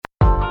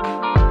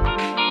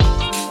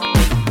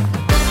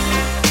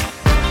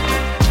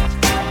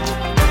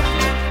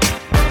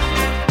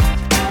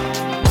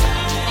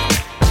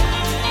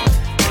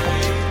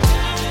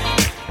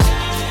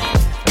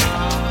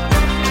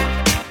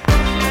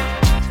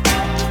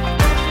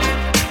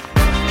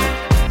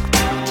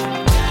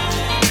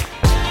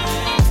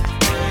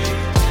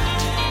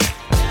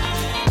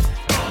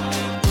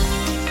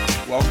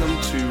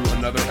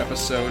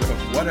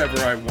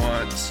Whatever I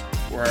Want,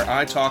 where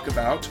I talk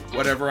about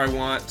whatever I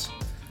want.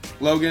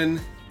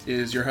 Logan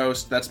is your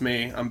host. That's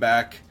me. I'm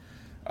back.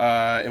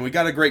 And we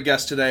got a great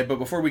guest today, but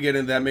before we get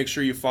into that, make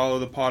sure you follow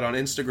the pod on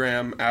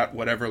Instagram at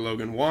Whatever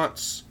Logan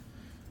Wants.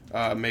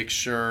 Make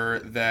sure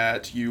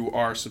that you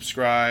are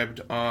subscribed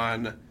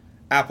on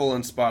Apple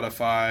and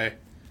Spotify.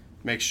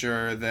 Make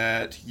sure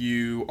that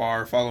you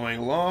are following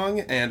along,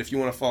 and if you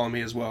want to follow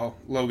me as well,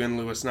 Logan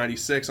Lewis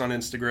 96 on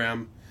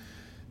Instagram.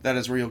 That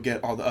is where you'll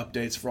get all the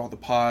updates for all the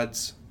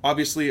pods.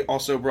 Obviously,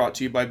 also brought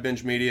to you by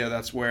Binge Media.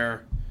 That's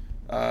where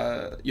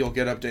you'll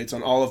get updates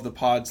on all of the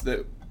pods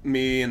that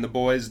me and the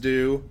boys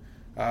do,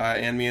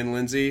 and me and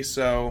Lindsay.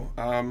 So,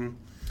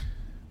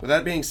 with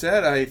that being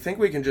said, I think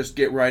we can just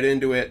get right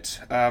into it.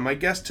 My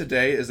guest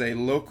today is a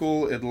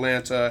local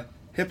Atlanta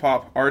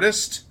hip-hop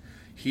artist.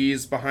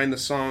 He's behind the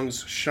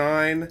songs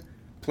Shine,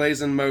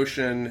 Plays in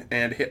Motion,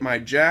 and Hit My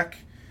Jack.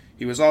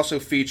 He was also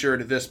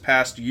featured this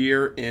past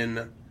year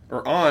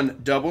on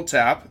Double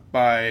Tap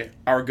by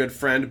our good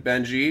friend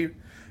Benji,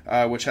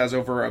 which has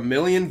over 1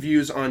 million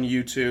views on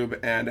YouTube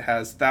and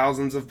has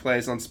thousands of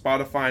plays on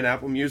Spotify and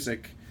Apple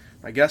Music.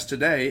 My guest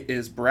today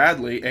is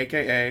Bradley,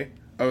 a.k.a.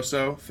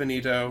 Oso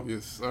Faneto.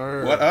 Yes,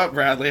 sir. What up,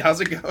 Bradley?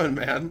 How's it going,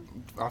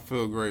 man? I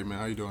feel great, man.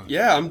 How you doing?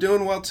 Yeah, I'm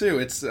doing well, too.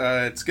 It's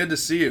good to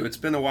see you. It's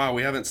been a while.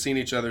 We haven't seen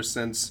each other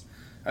since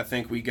I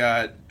think we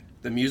got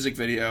the music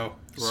video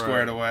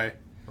squared away.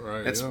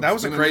 Right. That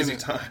was a crazy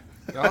time.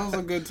 That was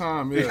a good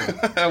time,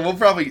 yeah. We'll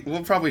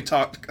probably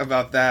talk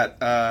about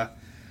that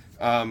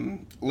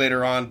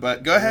later on,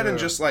 but go ahead and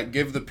just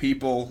give the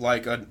people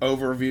an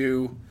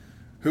overview.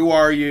 Who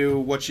are you?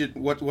 What are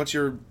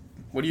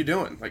you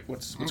doing?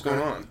 What's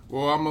going on?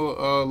 Well, I'm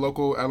a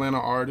local Atlanta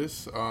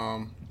artist.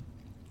 I'm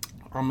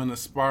an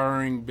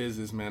aspiring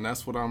businessman.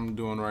 That's what I'm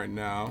doing right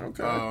now.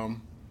 Okay.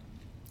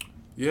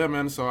 Yeah,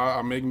 man. So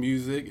I make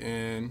music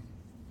and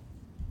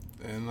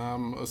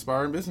I'm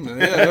aspiring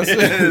businessman. Yeah, that's it.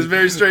 It's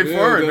very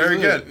straightforward. Yeah, very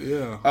good.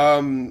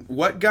 Yeah.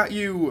 What got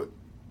you?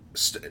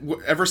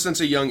 Ever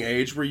since a young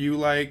age, were you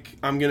like,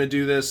 I'm gonna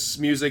do this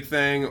music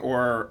thing,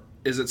 or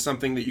is it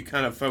something that you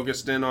kind of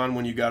focused in on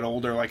when you got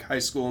older, like high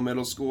school,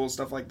 middle school,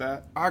 stuff like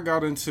that? I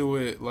got into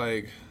it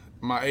my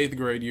 8th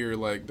grade year.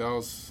 That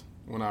was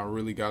when I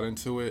really got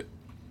into it.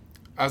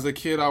 As a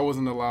kid, I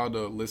wasn't allowed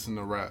to listen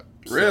to rap.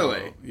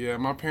 Really? Yeah,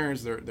 my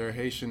parents, they're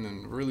Haitian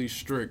and really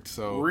strict.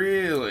 So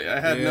really, I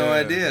had no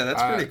idea.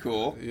 That's pretty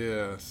cool.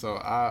 Yeah, so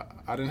I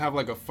didn't have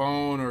a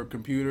phone or a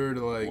computer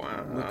to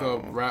look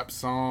up rap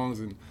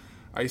songs, and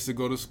I used to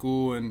go to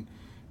school and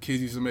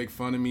kids used to make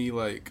fun of me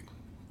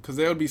because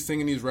they would be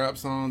singing these rap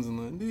songs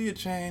and do your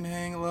chain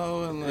hang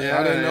low, and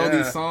I didn't know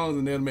these songs,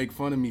 and they'd make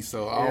fun of me.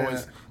 So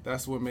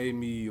that's what made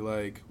me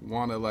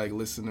want to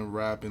listen to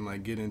rap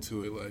and get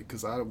into it,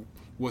 because I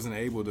wasn't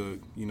able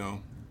to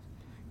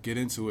get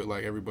into it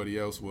like everybody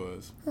else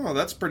was. Oh,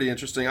 that's pretty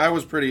interesting.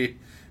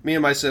 Me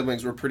and my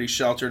siblings were pretty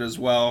sheltered as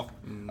well.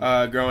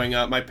 Growing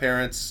up, my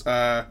parents,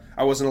 I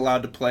wasn't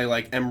allowed to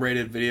play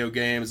M-rated video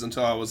games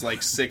until I was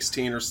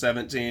 16 or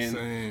 17.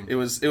 Same. It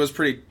was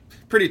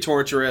pretty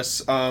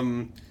torturous.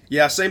 Same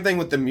thing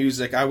with the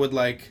music. I would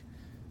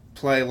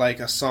play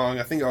a song.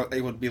 I think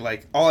it would be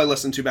all I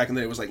listened to back in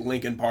the day was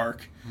Linkin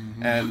Park,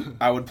 and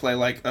I would play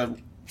a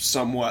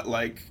somewhat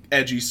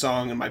edgy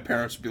song, and my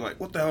parents would be like,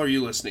 "What the hell are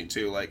you listening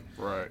to?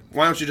 Right.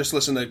 Why don't you just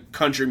listen to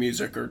country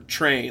music or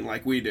Train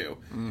like we do?"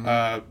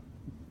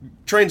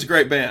 Train's a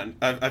great band.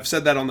 I've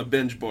said that on the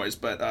Binge Boys,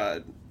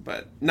 but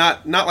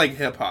not like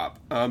hip hop.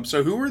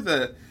 So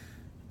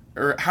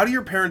how do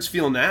your parents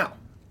feel now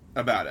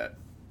about it?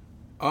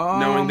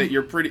 Knowing that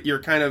you're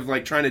kind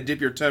of trying to dip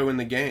your toe in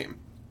the game.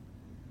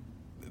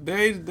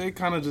 They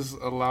kind of just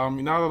allow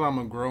me, now that I'm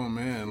a grown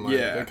man,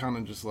 they kind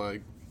of just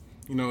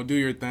do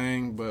your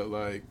thing, but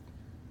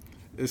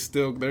they're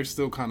still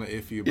kind of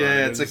iffy about it.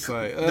 Yeah, it's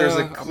there's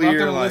a clear, I'm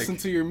not gonna listen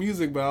to your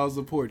music, but I'll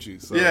support you.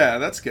 So. Yeah,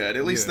 that's good.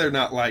 At least they're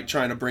not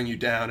trying to bring you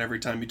down every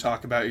time you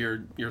talk about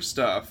your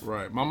stuff.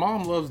 Right. My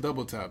mom loves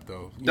Double Tap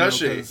though. Does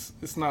she?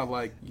 It's not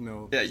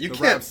you the can't,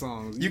 rap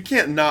songs. You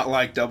can't not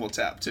like Double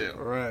Tap too.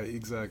 Right.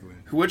 Exactly.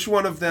 Which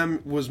one of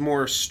them was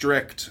more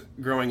strict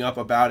growing up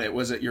about it?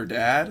 Was it your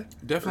dad?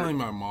 Definitely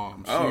my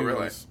mom.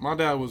 Really? My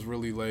dad was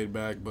really laid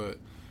back, but.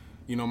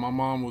 My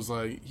mom was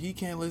like, he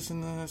can't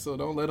listen to that, so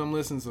don't let him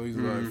listen. So he's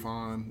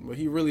fine. But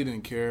he really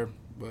didn't care.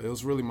 But it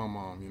was really my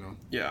mom,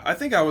 Yeah, I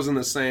think I was in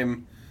the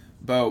same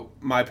boat.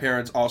 My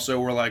parents also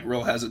were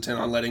real hesitant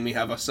on letting me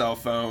have a cell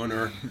phone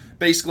or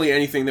basically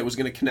anything that was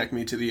going to connect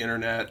me to the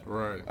internet.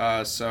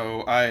 Right.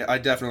 So I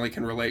definitely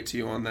can relate to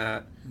you on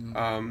that.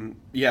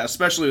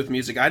 Especially with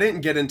music. I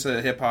didn't get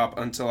into hip-hop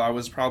until I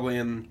was probably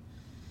in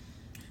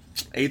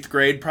 8th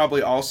grade,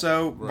 probably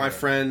also. Right. My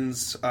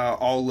friends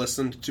all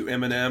listened to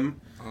Eminem.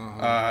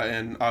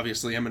 And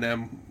obviously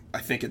Eminem, I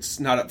think it's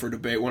not up for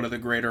debate, one of the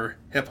greater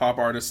hip-hop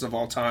artists of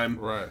all time.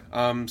 Right.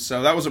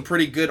 So that was a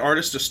pretty good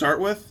artist to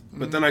start with,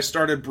 but then I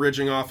started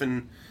bridging off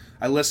and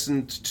I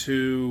listened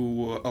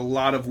to a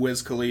lot of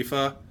Wiz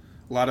Khalifa,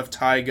 a lot of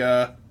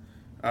Tyga,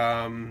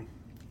 some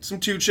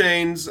 2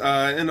 Chainz,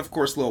 and of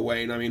course Lil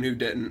Wayne. I mean, who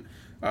didn't?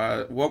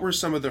 What were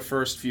some of the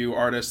first few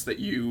artists that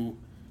you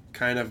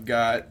kind of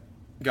got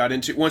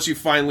into once you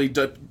finally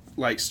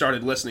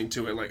started listening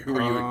to it? Like, who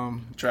were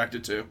you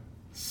attracted to?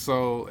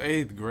 So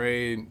 8th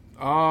grade.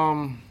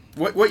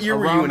 What year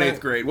were you in 8th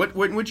grade?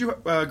 When would you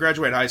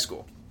graduate high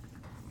school?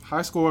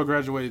 High school, I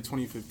graduated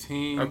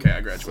 2015. Okay, I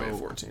graduated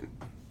 14.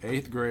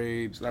 8th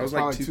grade. So that was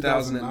like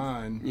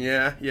 2009.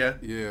 Yeah.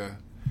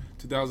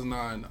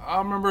 2009. I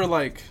remember,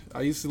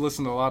 I used to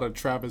listen to a lot of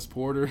Travis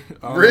Porter.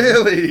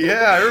 Really?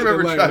 Yeah, I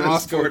remember Travis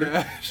Roscoe Porter.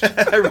 Dash.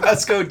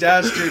 Roscoe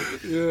Dash,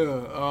 dude.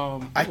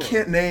 Yeah. I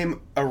can't name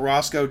a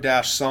Roscoe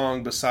Dash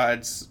song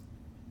besides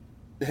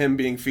him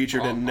being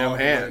featured in No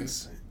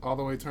Hands. All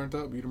the Way Turned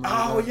Up. You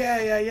remember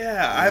that?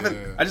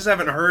 Yeah. I just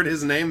haven't heard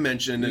his name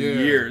mentioned in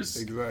years.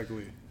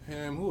 Exactly.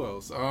 Him. Who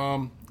else?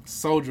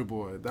 Soulja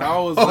Boy. That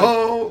was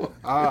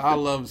I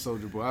love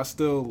Soulja Boy. I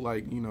still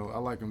I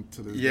like him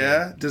to this day.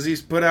 Yeah? Does he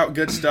put out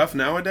good stuff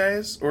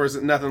nowadays? Or is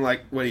it nothing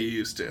like what he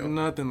used to?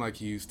 Nothing like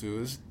he used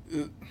to.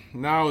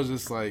 Now it's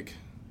just rat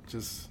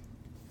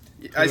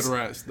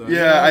stuff.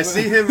 Yeah, I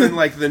see him in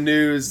the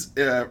news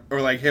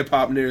or hip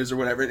hop news or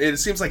whatever. It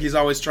seems like he's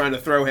always trying to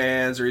throw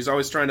hands, or he's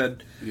always trying to.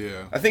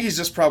 Yeah. I think he's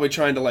just probably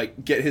trying to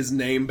get his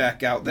name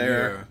back out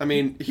there. Yeah. I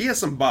mean, he has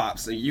some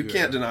bops. You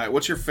can't deny it.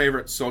 What's your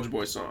favorite Soulja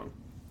Boy song?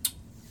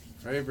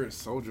 Favorite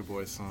Soulja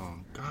Boy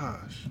song?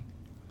 Gosh,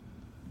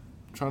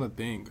 I'm trying to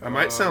think. I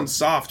might sound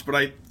soft, but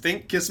I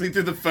think "Kiss Me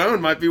Through the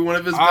Phone" might be one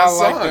of his best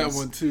songs. I like that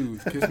one too.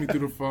 "Kiss Me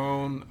Through the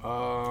Phone."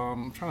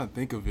 I'm trying to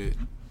think of it.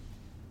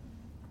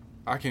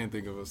 I can't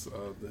think of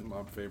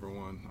my favorite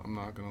one. I'm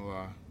not gonna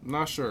lie. I'm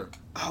not sure.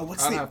 Oh,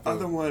 what's the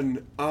other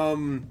one?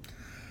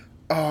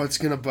 Oh, it's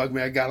gonna bug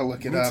me. I gotta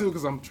look it up. Me too,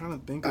 because I'm trying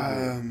to think of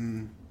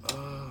it.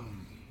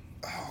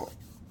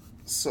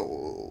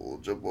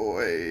 Soulja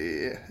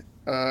Boy.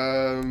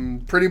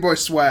 Pretty Boy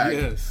Swag.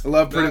 Yes, I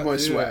love Pretty Boy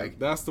Swag.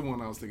 That's the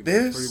one I was thinking.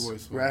 This Pretty Boy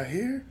Swag right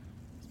here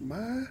is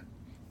my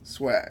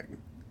swag.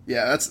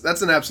 Yeah,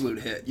 that's an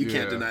absolute hit. You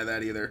can't deny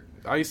that either.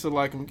 I used to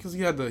like him because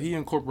he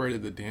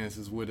incorporated the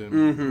dances with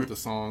him with the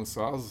songs.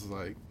 So I was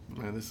like,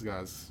 man, he's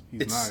nice.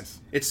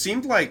 It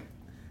seemed like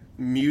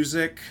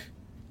music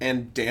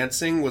and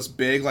dancing was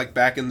big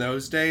back in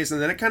those days,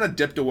 and then it kind of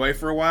dipped away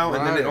for a while,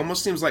 and then it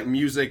almost seems like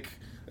music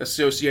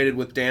associated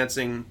with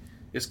dancing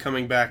is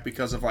coming back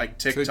because of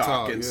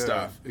TikTok and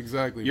stuff.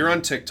 Exactly. You're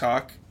on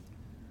TikTok.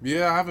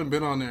 Yeah, I haven't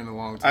been on there in a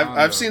long time.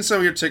 I've seen some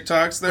of your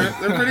TikToks.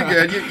 They're pretty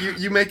good.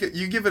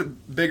 You give it a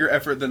bigger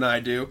effort than I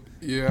do.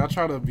 Yeah, I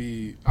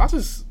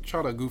just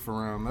try to goof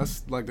around. That's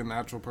the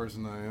natural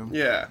person I am.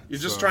 Yeah, you're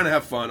just trying to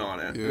have fun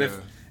on it. Yeah.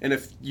 And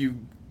if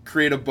you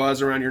create a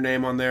buzz around your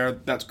name on there,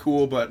 that's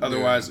cool. But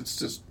otherwise, it's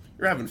just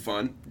you're having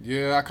fun.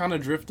 Yeah, I kind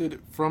of drifted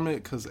from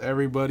it because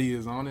everybody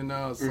is on it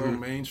now. It's so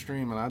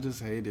mainstream, and I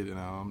just hate it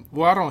now.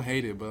 Well, I don't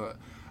hate it, but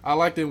I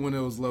liked it when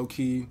it was low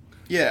key.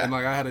 Yeah. And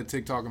I had a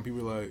TikTok and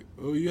people were like,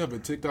 "Oh, you have a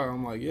TikTok?"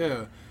 I'm like,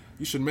 "Yeah,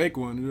 you should make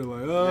one." And they're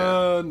like,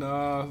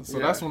 nah. So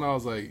that's when I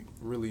was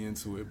really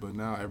into it, but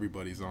now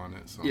everybody's on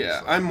it. So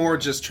I'm more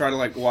just try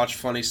to watch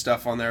funny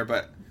stuff on there,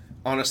 but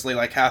honestly,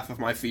 half of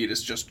my feed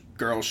is just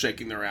girls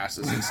shaking their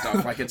asses and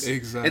stuff. It's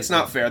exactly. It's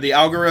not fair. The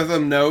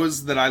algorithm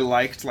knows that I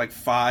liked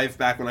 5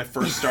 back when I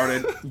first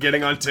started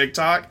getting on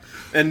TikTok,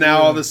 and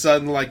now all of a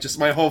sudden just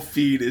my whole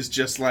feed is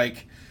just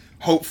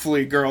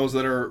hopefully girls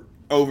that are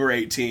over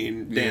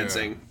 18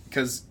 dancing.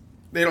 Because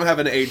they don't have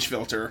an age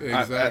filter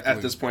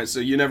at this point,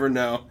 so you never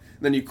know.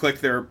 Then you click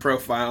their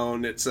profile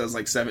and it says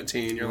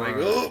 17. You're like,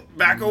 oh,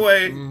 back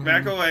away.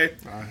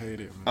 I hate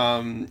it,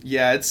 man.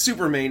 Yeah, it's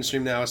super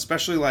mainstream now,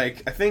 especially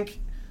I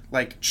think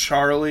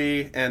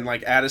Charlie and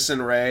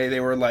Addison Rae, they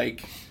were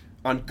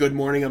on Good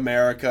Morning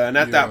America, and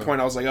at that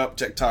point I was like, oh,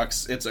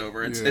 TikTok's, it's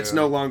over. It's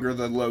no longer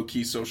the low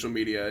key social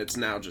media. It's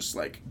now just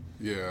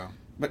yeah.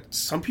 But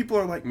some people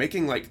are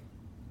making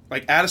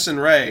Addison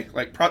Rae,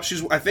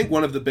 she's I think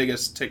one of the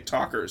biggest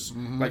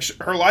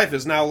TikTokers. Her life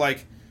is now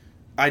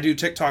I do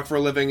TikTok for a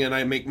living and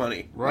I make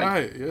money.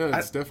 Right?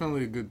 It's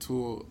definitely a good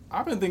tool.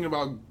 I've been thinking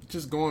about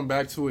just going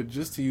back to it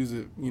just to use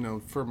it,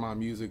 for my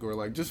music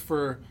or just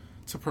to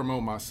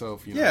promote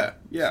myself. Yeah.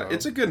 So,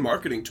 it's a good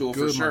marketing tool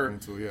for sure.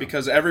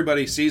 Because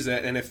everybody sees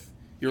it, and if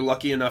you're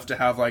lucky enough to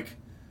have a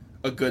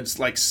good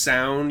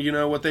sound,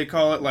 what they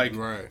call it,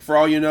 right. For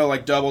all you know,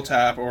 Double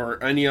Tap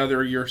or any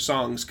other of your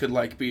songs could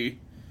be.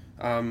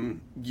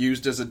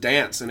 Used as a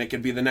dance, and it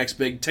could be the next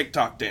big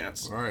TikTok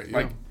dance. Right.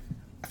 Yeah.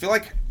 I feel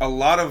like a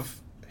lot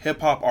of hip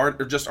hop art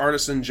or just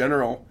artists in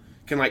general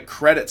can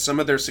credit some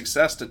of their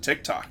success to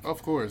TikTok.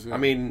 Of course. Yeah. I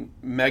mean,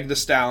 Meg Thee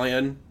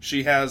Stallion,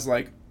 she has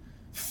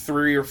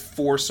 3 or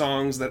 4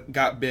 songs that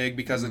got big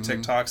because of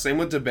TikTok. Same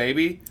with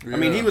DaBaby. Yeah. I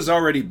mean, he was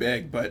already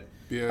big, but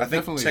I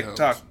think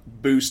TikTok helps.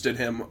 Boosted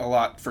him a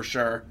lot for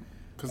sure.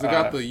 Because they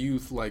got the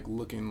youth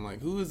looking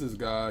who is this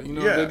guy?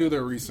 They do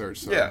their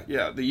research. So.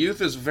 Yeah. The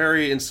youth is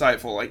very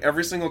insightful.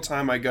 Every single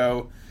time I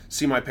go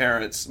see my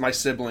parents, my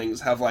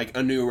siblings have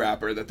a new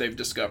rapper that they've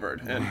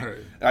discovered,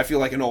 and I feel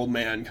like an old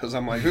man because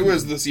I'm who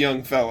is this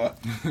young fella?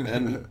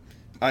 And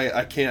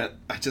I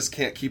just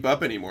can't keep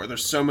up anymore.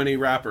 There's so many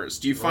rappers.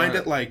 Do you find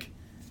it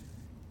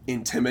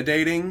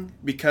intimidating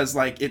because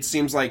like it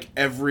seems like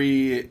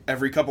every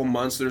couple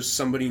months there's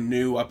somebody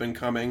new up and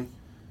coming?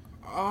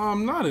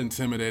 Not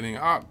intimidating.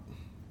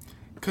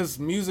 Because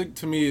music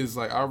to me is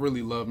like, I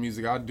really love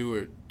music. I do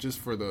it just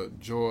for the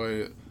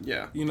joy.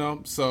 Yeah. You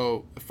know?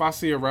 So if I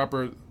see a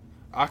rapper,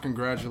 I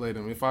congratulate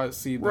them. If I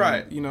see them,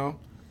 right. You know?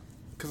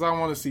 Because I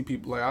want to see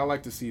people, like, I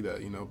like to see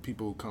that, you know,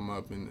 people come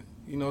up and,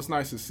 you know, it's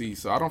nice to see.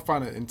 So I don't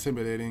find it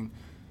intimidating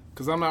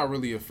because I'm not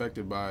really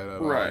affected by it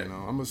at all, you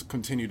know? I'm just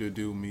continue to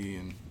do me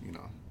and, you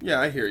know. Yeah,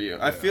 I hear you.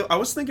 Yeah. I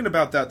was thinking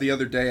about that the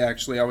other day,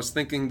 actually. I was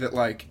thinking that,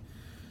 like,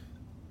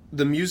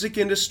 the music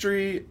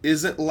industry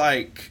isn't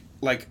like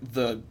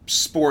the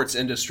sports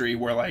industry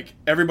where like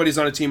everybody's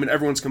on a team and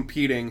everyone's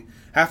competing.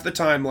 Half the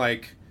time,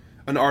 like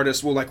an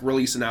artist will like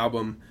release an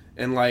album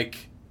and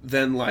like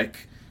then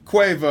like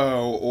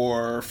Quavo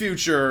or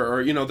Future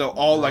or you know they'll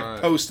all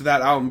like post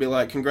that album and be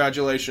like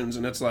congratulations,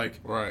 and it's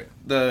like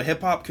the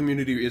hip hop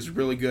community is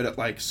really good at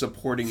like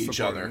supporting each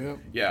other.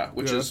 Yeah,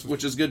 which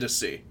is good to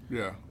see.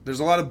 Yeah, there's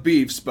a lot of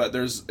beefs, but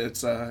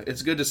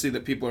it's good to see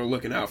that people are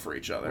looking out for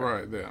each other.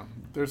 Right. Yeah,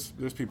 there's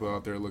people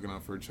out there looking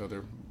out for each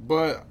other,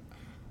 but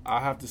I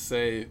have to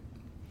say,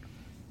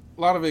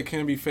 a lot of it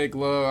can be fake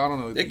love. I don't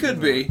know. It could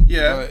be,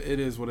 yeah. But it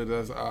is what it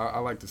is. I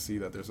like to see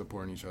that they're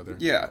supporting each other.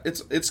 Yeah,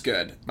 it's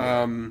good.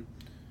 Yeah.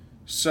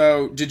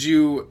 So did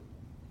you're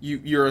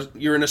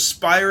an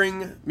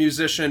aspiring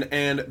musician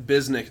and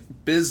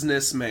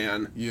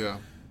businessman. Yeah.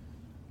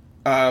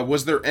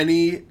 Was there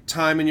any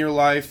time in your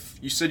life,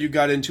 you said you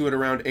got into it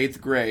around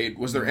 8th grade,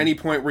 was there any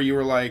point where you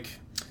were like,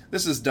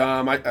 this is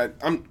dumb,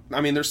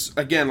 I mean, there's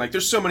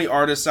so many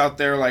artists out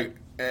there, like,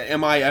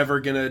 am I ever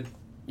gonna,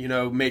 you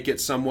know, make it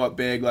somewhat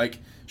big? Like,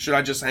 should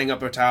I just hang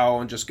up a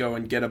towel and just go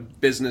and get a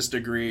business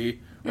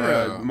degree or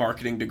a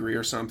marketing degree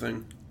or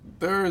something?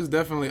 There is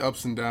definitely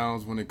ups and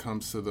downs when it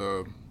comes to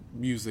the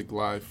music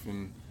life,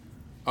 and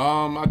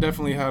I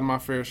definitely had my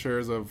fair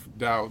shares of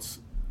doubts.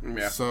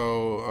 Yeah.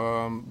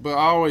 So, but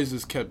I always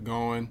just kept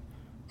going,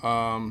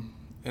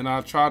 and I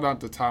tried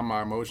not to tie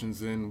my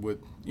emotions in with,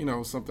 you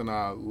know, something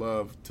I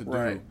love to do.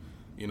 Right.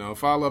 You know,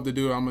 if I love to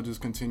do it, I'm gonna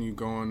just continue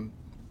going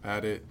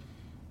at it.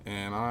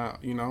 And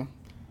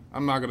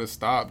I'm not gonna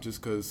stop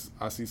just because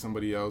I see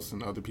somebody else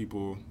and other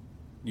people,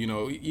 you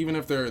know, even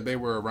if they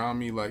were around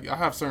me. Like I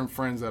have certain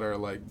friends that are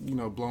like, you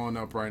know, blowing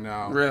up right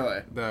now.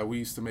 Really? That we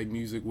used to make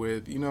music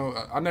with. You know,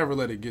 I never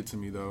let it get to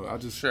me though. I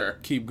just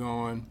keep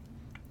going.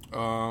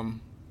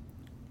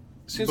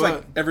 Seems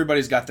like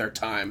everybody's got their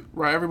time.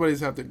 Right,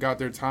 everybody's got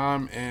their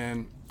time,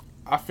 and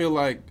I feel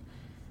like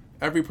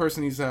every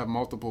person needs to have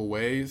multiple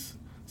ways.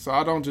 So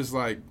I don't just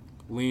like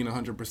lean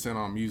 100%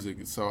 on music.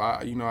 So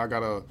I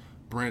gotta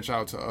branch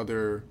out to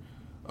other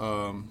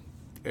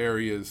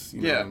areas,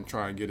 you know, and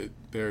try and get it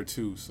there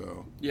too.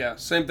 So yeah,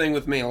 same thing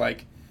with me.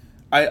 Like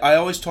I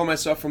always told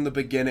myself from the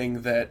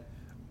beginning that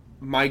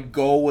my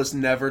goal was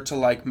never to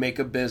like make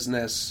a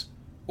business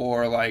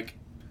or like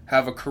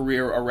have a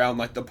career around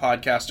like the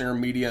podcasting or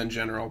media in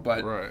general.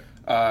 But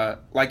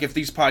like if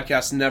these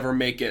podcasts never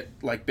make it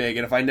like big,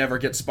 and if I never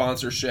get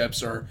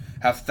sponsorships or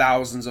have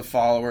thousands of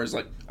followers,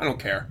 like I don't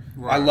care.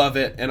 I love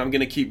it, and I'm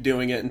gonna keep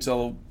doing it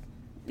until,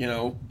 you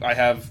know, I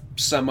have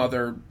some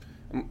other,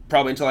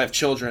 probably until I have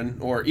children,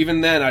 or even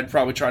then I'd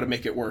probably try to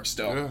make it work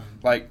still. Yeah.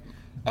 Like,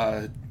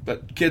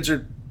 but kids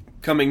are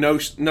coming no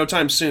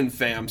time soon,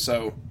 fam.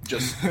 So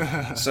just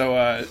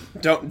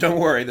don't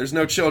worry. There's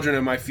no children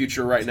in my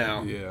future right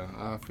now. Yeah,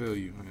 I feel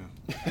you, man.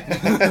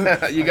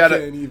 You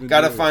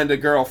gotta find a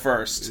girl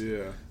first.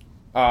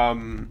 Yeah.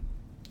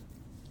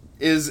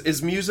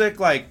 Is music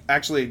like,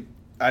 actually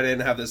I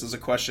didn't have this as a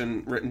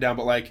question written down,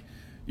 but like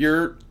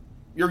you're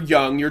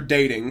young, you're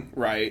dating,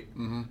 right?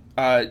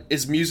 Mm-hmm.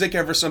 Is music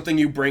ever something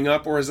you bring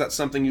up, or is that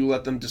something you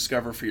let them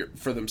discover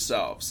for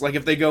themselves? Like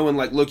if they go and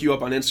like look you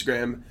up on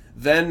Instagram,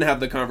 then have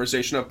the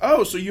conversation of,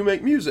 oh, so you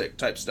make music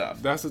type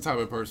stuff. That's the type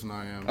of person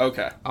I am.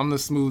 Okay. I'm the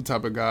smooth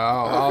type of guy.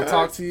 I'll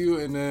talk to you,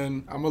 and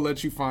then I'm going to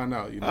let you find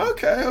out, you know?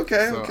 Okay.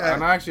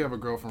 And I actually have a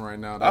girlfriend right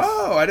now.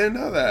 I didn't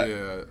know that.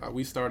 Yeah,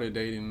 we started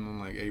dating in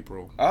like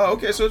April. Oh,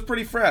 okay, so it's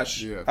pretty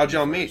fresh. Yeah. How'd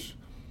y'all meet?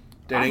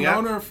 Dating I've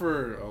known her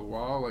for a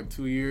while, like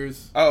 2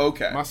 years. Oh,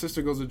 okay. My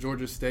sister goes to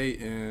Georgia State,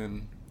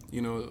 and,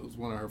 you know, it was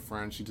one of her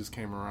friends. She just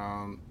came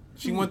around.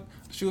 She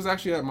was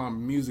actually at my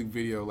music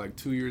video like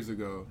 2 years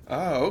ago.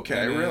 Oh,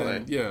 okay,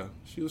 really? Yeah,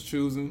 she was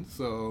choosing,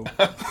 so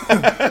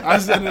I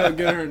just ended up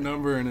getting her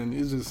number, and then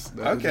it's just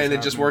and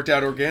it just worked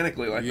out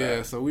organically like that.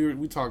 Yeah, so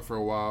we talked for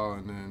a while,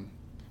 and then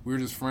we were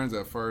just friends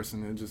at first,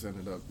 and it just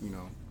ended up, you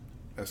know,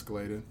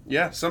 escalated.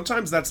 Yeah,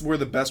 sometimes that's where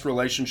the best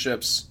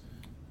relationships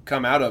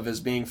come out of, is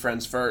being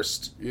friends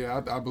first.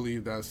 Yeah, I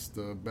believe that's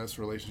the best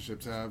relationship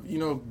to have. You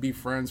know, be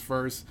friends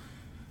first.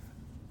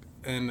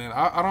 And then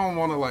I don't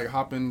want to like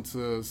hop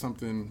into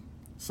something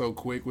so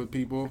quick with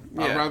people.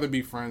 Yeah. I'd rather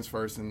be friends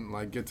first and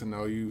like get to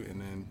know you, and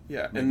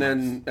then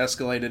then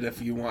escalate it if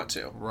you want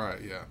to.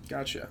 Right. Yeah.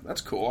 Gotcha.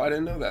 That's cool. I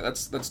didn't know that.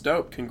 That's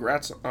dope.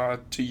 Congrats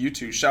to you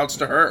two. Shouts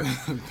to her.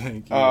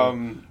 Thank you.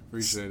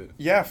 Appreciate it.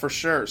 Yeah, for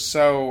sure.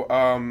 So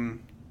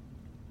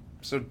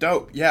so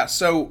dope. Yeah.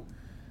 So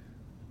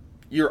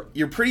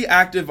you're pretty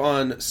active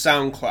on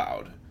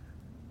SoundCloud.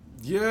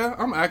 Yeah,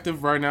 I'm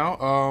active right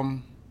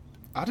now.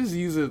 I just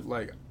use it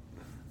like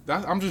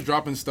that. I'm just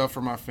dropping stuff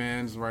for my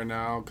fans right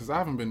now because I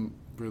haven't been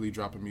really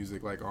dropping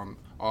music like on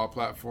all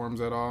platforms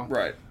at all.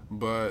 Right.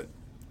 But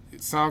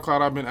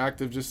SoundCloud, I've been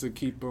active just to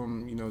keep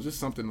them, just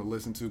something to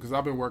listen to because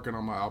I've been working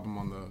on my album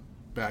on the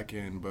back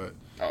end. But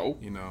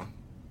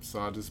so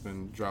I've just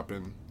been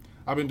dropping.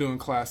 I've been doing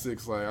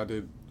classics like I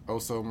did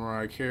Oso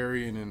Mariah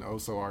Carey and then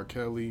Oso R.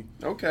 Kelly.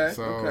 Okay.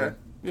 So, okay.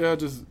 Yeah,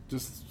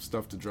 just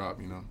stuff to drop,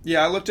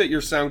 Yeah, I looked at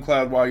your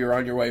SoundCloud while you were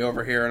on your way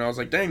over here, and I was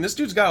like, dang, this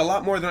dude's got a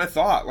lot more than I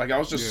thought. Like, I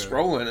was just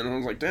scrolling, and I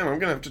was like, damn, I'm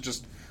going to have to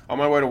just, on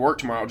my way to work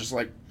tomorrow, just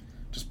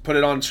put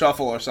it on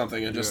shuffle or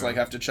something and just,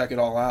 have to check it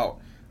all out.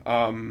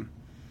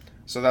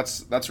 So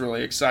that's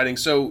really exciting.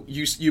 So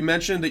you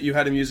mentioned that you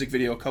had a music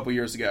video a couple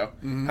years ago.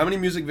 Mm-hmm. How many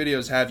music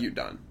videos have you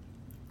done?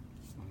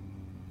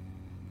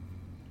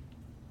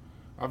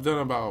 I've done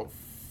about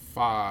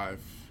 5.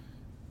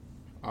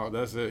 Oh,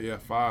 that's it. Yeah,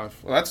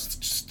 5. Well, that's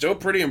still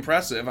pretty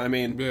impressive. I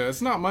mean, yeah,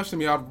 it's not much to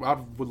me. I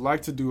would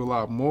like to do a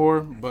lot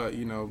more, but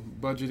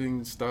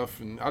budgeting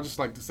stuff, and I just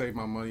like to save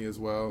my money as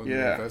well and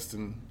invest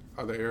in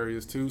other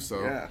areas too.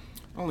 So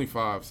only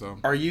 5. So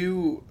are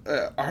you?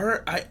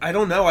 I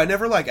don't know. I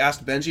never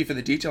asked Benji for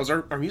the details.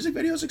 Are music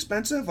videos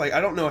expensive? Like,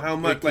 I don't know how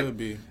much. It could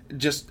be.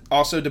 Just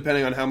also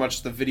depending on how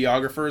much the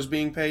videographer is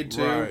being paid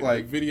too. Right.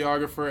 Like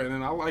videographer, and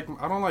then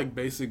I don't like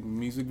basic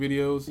music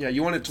videos. Yeah,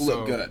 you want it to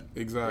look good.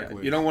 Exactly.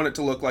 Yeah, you don't want it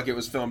to look like it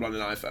was filmed on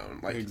an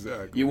iPhone. Like,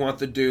 exactly. You want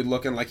the dude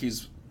looking like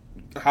he's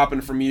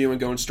hopping from you and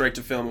going straight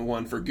to filming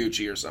one for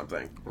Gucci or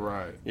something.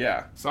 Right.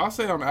 Yeah. So I'll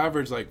say on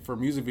average, like for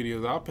music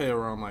videos, I'll pay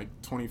around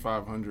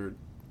 $2,500.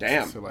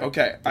 Damn.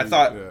 Okay. I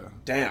thought. Yeah.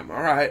 Damn.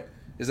 All right.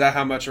 Is that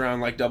how much around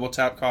double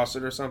tap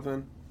costed or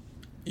something?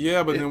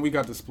 Yeah, but then we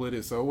got to split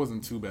it, so it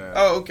wasn't too bad.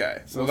 Oh,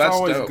 okay. So it's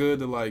always good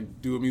to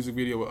do a music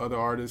video with other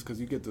artists because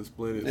you get to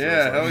split it.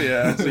 Yeah, so hell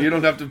yeah. So you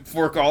don't have to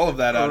fork all of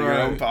that out of your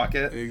own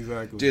pocket.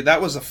 Exactly. Dude,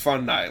 that was a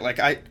fun night.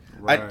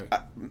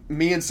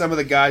 Me and some of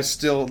the guys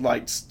still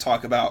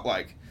talk about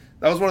that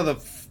was one of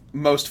the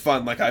most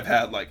fun I've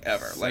had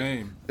ever.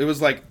 Same. It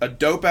was a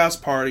dope ass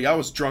party. I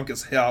was drunk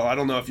as hell. I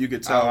don't know if you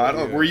could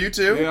tell. Were you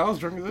too? Yeah, I was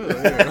drunk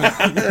as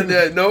hell.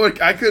 Yeah. No,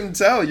 I couldn't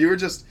tell. You're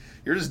just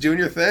doing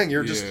your thing.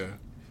 You're just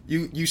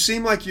you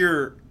seem like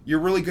you're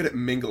really good at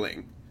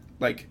mingling.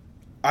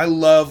 I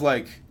love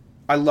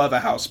a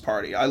house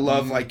party. I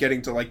love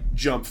getting to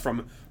jump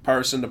from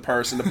person to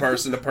person to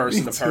person to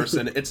person to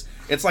person.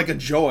 It's like a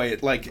joy.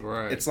 It's like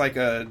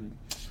a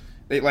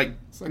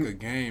it's like a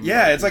game.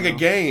 Yeah, it's like a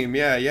game.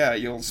 Yeah.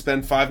 You'll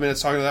spend 5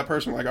 minutes talking to that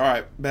person. All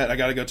right, bet I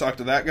got to go talk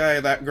to that guy,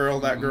 that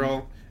girl, that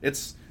girl.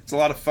 It's a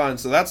lot of fun.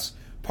 So that's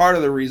part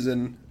of the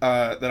reason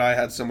that I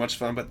had so much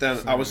fun. But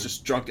then I was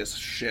just drunk as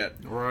shit.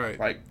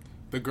 Right.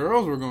 The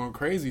girls were going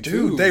crazy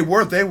too. Dude, they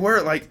were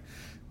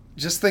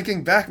just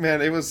thinking back,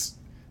 man. It was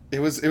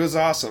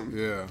awesome.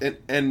 Yeah.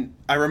 And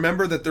I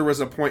remember that there was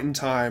a point in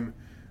time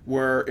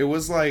where it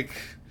was I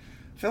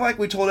feel like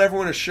we told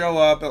everyone to show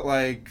up at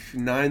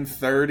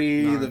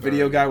 9:30. The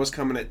video guy was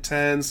coming at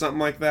 10, something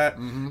like that.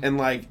 Mm-hmm.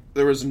 And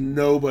there was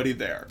nobody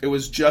there. It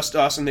was just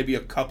us and maybe a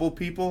couple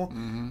people.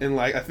 Mm-hmm. And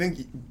I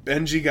think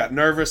Benji got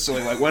nervous, so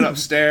he went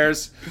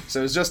upstairs.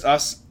 So it was just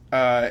us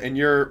and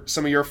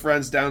some of your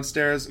friends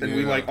downstairs, and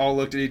we all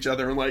looked at each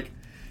other and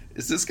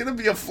is this gonna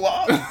be a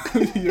flop?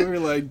 You were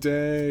like,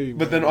 dang.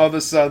 But then all of a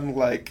sudden,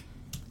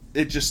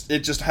 it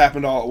just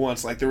happened all at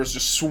once. There was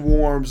just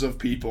swarms of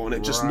people, and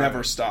it just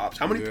never stopped.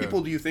 How many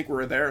people do you think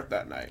were there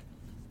that night?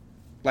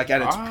 At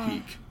its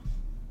peak?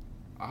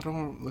 I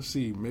don't. Let's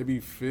see. Maybe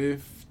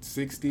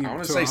 60. I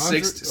want to say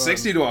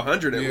 60 to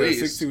 100 at least.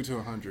 60 to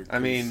 100. I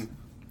mean,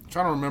 I'm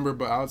trying to remember,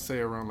 but I would say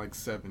around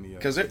 70.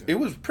 Because it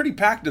was pretty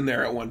packed in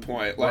there at one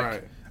point.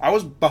 I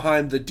was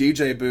behind the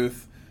DJ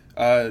booth,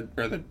 or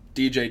the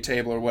DJ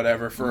table or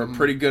whatever for a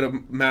pretty good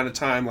amount of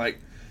time.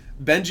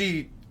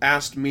 Benji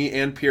asked me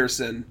and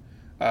Pearson,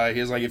 he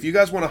was like, if you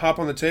guys want to hop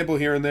on the table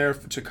here and there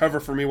to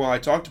cover for me while I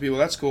talk to people,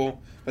 that's cool.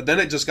 But then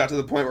it just got to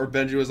the point where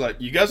Benji was like,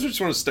 you guys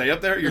just want to stay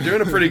up there? You're doing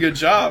a pretty good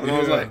job. And I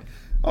was like,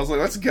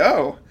 let's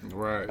go.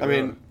 Right. I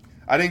mean,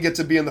 I didn't get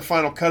to be in the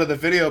final cut of the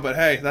video, but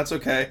hey, that's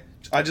okay.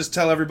 I just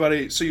tell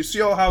everybody, so you see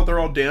how they're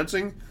all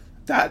dancing?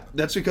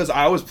 That's because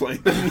I was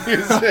playing the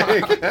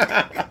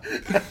music.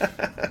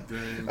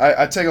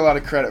 I take a lot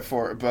of credit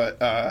for it,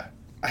 but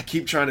I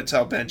keep trying to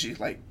tell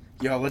Benji,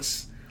 yo,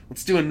 let's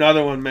do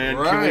another one, man.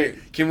 Right.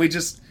 Can we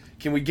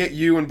get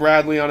you and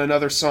Bradley on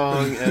another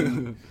song?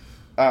 And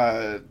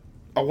a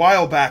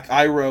while back,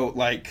 I wrote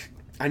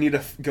I need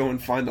to go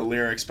and find the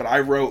lyrics, but I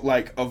wrote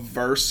a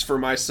verse for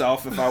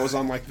myself if I was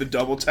on the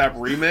double tap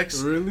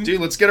remix. Really?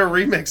 Dude, let's get a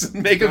remix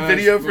and make a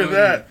video for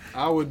that.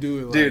 I would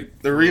do it. Dude,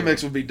 the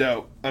remix would be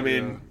dope. I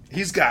mean,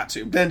 he's got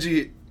to.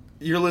 Benji,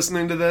 you're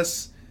listening to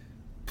this?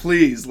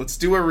 Please, let's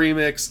do a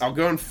remix. I'll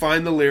go and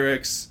find the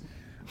lyrics.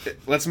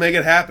 Let's make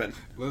it happen.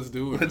 Let's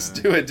do it. Let's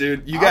do it,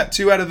 dude. You got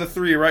 2 out of the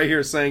 3 right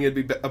here saying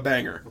it'd be a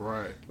banger.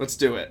 Right. Let's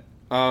do it.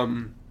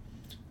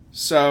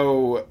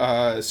 So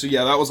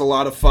yeah, that was a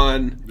lot of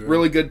fun. Yeah.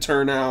 Really good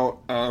turnout.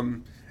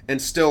 And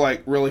and still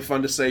like really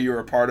fun to say you were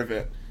a part of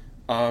it.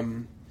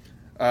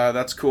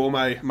 That's cool.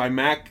 My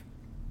Mac.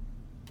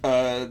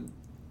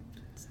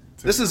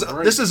 This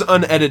is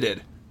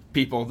unedited,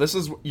 people.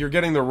 You're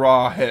getting the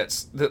raw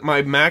hits.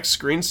 My Mac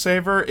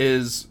screensaver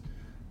is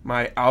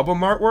my album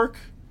artwork.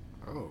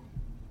 Oh,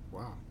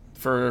 wow.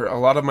 For a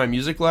lot of my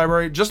music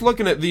library. Just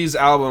looking at these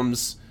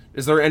albums,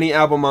 is there any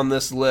album on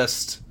this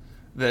list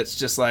that's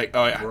just like,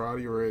 oh yeah,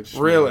 Roddy Ricch?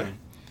 Really? Man.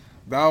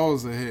 That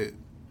was a hit.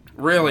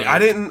 Really?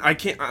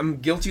 I'm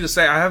guilty to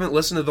say I haven't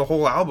listened to the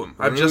whole album.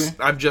 Really?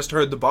 I've just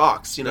heard the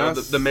box,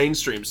 the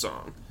mainstream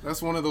song.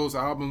 That's one of those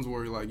albums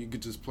where like you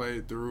could just play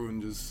it through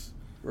and just.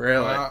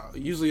 Really?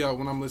 Usually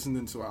when I'm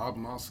listening to an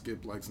album, I'll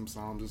skip like some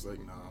songs, just like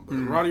nah. But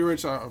Roddy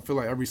Ricch, I feel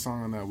like every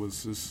song on that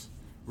was just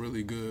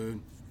really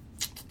good.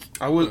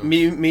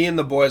 Me and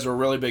the boys were a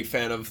really big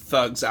fan of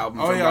Thug's album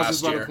from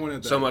last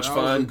year. So much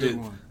fun, dude.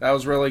 That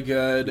was really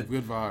good.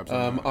 Good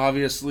vibes.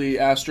 Obviously,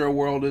 Astro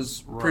World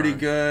is pretty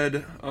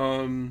good.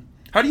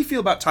 How do you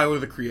feel about Tyler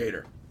the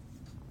Creator?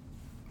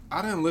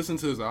 I didn't listen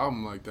to his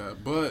album like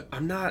that, but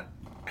I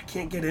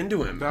can't get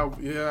into him.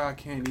 I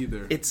can't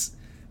either.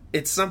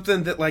 It's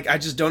something that like I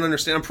just don't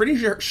understand. I'm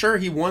pretty sure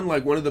he won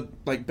like one of the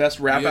like best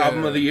rap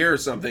album of the year or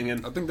something.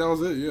 And I think that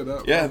was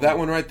it. That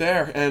one right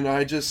there. And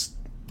I just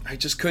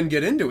couldn't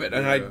get into it.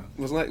 And I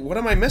was like, what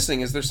am I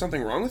missing? Is there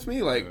something wrong with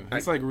me? Like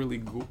it's like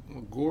really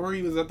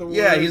gory. Was that the word?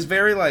 Yeah, he's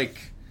very like.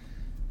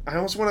 I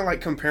almost want to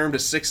like compare him to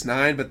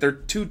 6ix9ine, but they're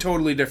two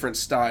totally different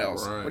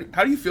styles. Right.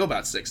 How do you feel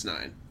about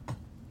 6ix9ine?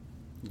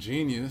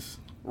 Genius.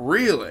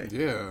 Really?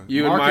 Yeah.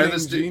 You admire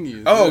this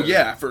genius. Oh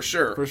yeah, for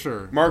sure. For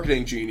sure.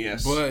 Marketing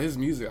genius. But his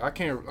music, yeah,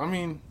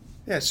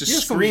 it's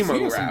just screamo rap.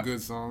 He has some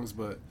good songs,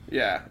 but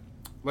yeah,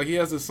 like he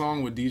has a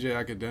song with DJ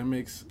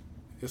Academics.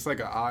 It's like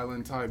an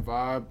island type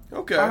vibe.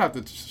 Okay. I have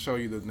to show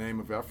you the name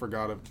of it. I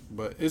forgot it,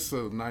 but it's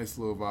a nice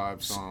little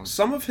vibe song.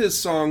 Some of his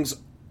songs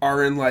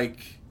are in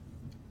like.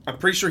 I'm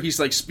pretty sure he's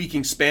like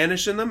speaking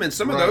Spanish in them, and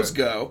some of those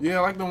go. Yeah, I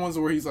like the ones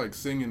where he's like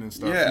singing and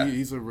stuff. Yeah,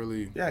 he's a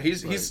really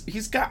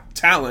he's got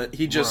talent.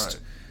 He just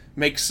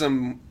makes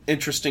some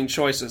interesting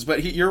choices.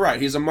 But you're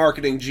right. He's a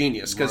marketing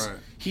genius because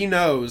he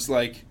knows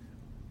like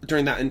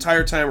during that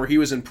entire time where he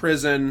was in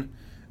prison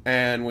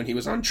and when he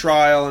was on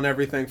trial and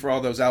everything for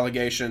all those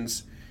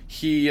allegations,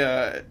 he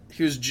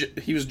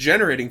was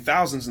generating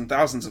thousands and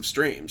thousands of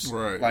streams.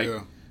 Right. Like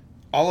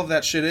all of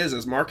that shit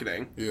is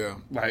marketing. Yeah.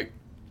 Like.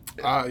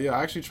 I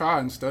actually try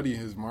and study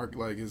his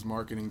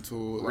marketing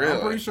tool. Like, really?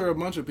 I'm pretty sure a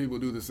bunch of people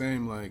do the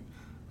same. Like,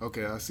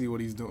 okay, I see what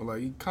he's doing.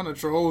 Like, he kind of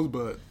trolls,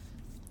 but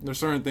there's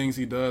certain things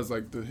he does,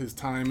 like his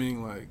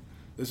timing. Like,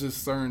 it's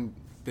just certain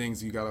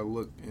things you gotta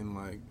look and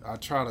like. I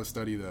try to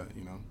study that.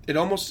 It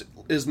almost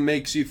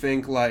makes you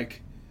think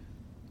like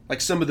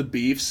some of the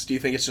beefs. Do you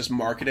think it's just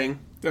marketing?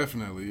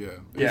 Definitely, yeah.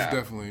 It's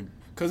definitely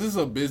because it's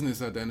a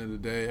business at the end of the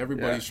day.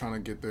 Everybody's trying to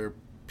get their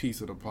piece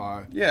of the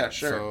pie. Yeah,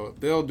 sure. So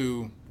they'll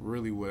do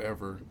really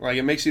whatever. Like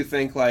it makes you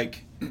think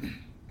like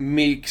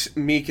Meek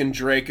and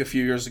Drake a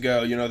few years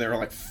ago, they were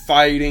like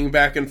fighting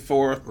back and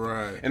forth.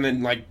 Right. And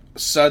then like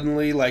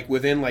suddenly like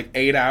within like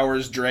 8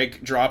 hours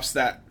Drake drops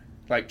that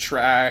like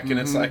track and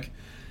it's like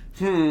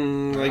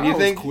like you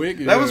think quick,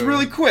 that was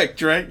really quick,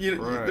 Drake.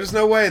 There's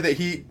no way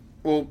that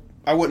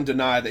I wouldn't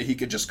deny that he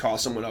could just call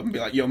someone up and be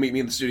like, "Yo, meet me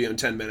in the studio in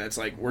 10 minutes.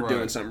 Like we're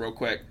doing something real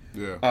quick."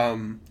 Yeah.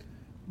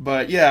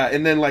 But yeah,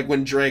 and then like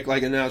when Drake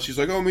like announced, she's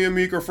like, "Oh, me and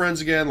Meek are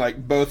friends again."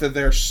 Like both of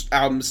their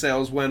album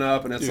sales went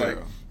up, and it's like,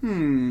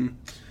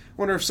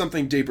 wonder if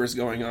something deeper is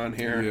going on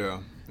here.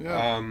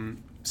 Yeah.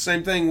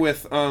 Same thing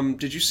with.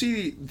 Did you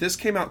see this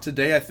came out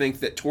today? I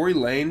think that Tory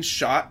Lanez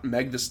shot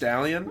Meg Thee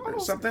Stallion or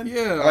something.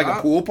 Yeah, like a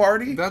pool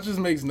party. That just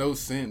makes no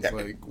sense.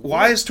 Like,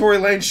 why is Tory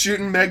Lanez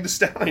shooting Meg Thee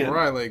Stallion?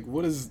 Right. Like,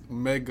 what is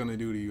Meg gonna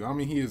do to you? I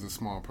mean, he is a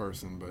small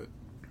person, but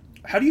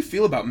how do you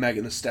feel about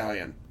Megan Thee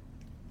Stallion?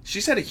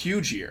 She's had a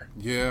huge year.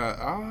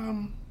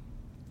 Yeah.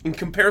 In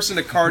comparison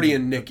to Cardi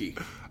and Nicki.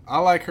 I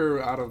like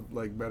her out of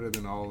like better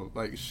than all of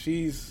like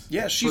she's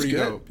pretty good.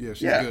 Dope. Yeah,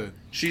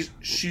 she's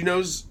good. She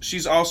knows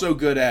she's also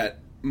good at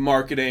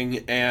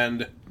marketing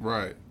and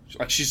like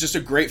she's just a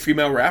great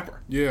female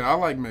rapper. Yeah, I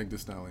like Meg Thee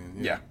Stallion.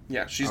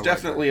 Yeah. She's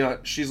definitely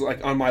she's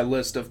like on my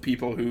list of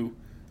people who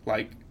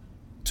like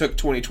took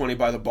 2020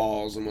 by the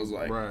balls and was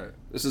like,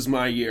 this is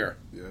my year.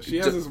 Yeah, she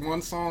has this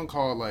one song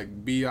called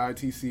like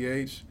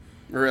BITCH.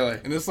 Really?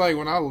 And it's like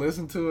when I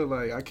listen to it,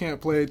 like I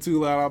can't play it too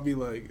loud. I'll be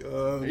like,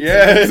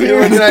 yeah,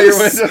 you're looking out your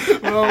window.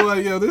 But I'm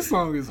like, yo, this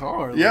song is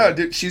hard. Yeah, like,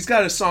 dude, she's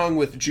got a song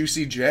with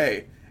Juicy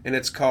J, and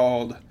it's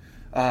called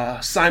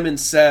Simon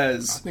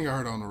Says. I think I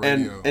heard it on the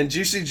radio. And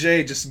Juicy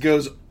J just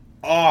goes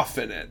off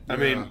in it. I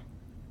mean,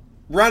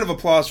 round of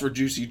applause for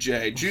Juicy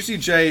J. Juicy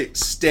J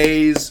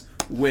stays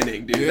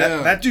winning, dude.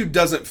 Yeah. That dude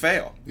doesn't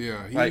fail.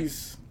 Yeah,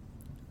 he's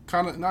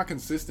kind of not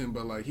consistent,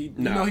 but like he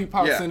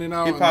pops in and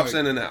out. He pops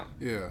in and out.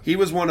 Yeah, he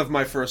was one of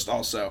my first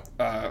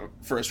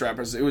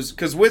rappers. It was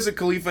because Wiz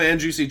Khalifa and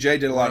Juicy J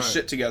did a lot of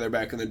shit together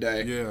back in the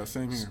day. Yeah,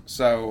 same here.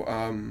 So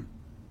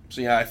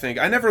yeah, I think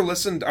I never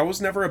listened. I was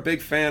never a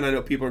big fan. I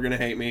know people are gonna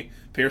hate me.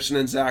 Pearson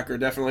and Zach are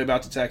definitely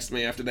about to text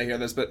me after they hear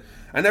this, but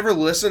I never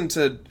listened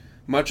to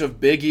much of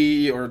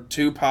Biggie or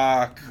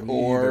Tupac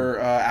or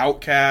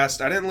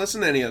Outkast. I didn't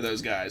listen to any of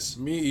those guys.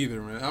 Me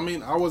either, man. I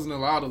mean, I wasn't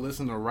allowed to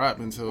listen to rap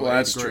until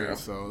that's 8th grade, true.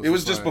 So it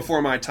was just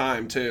before my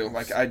time too.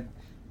 Like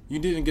you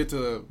didn't get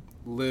to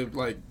live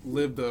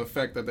the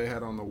effect that they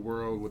had on the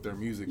world with their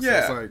music.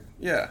 Yeah, so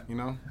it's you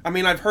know. I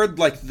mean, I've heard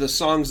like the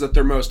songs that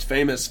they're most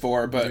famous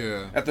for, but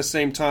at the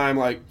same time,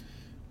 like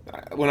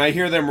when I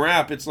hear them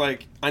rap, it's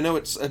like I know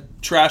it's a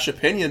trash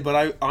opinion,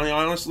 but I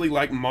honestly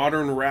like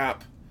modern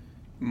rap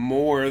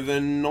more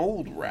than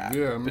old rap.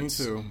 Yeah, me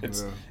too.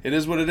 It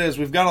is what it is.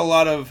 We've got a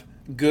lot of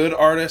good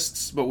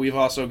artists, but we've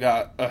also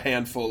got a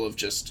handful of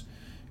just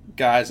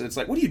guys that it's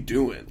like, what are you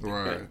doing?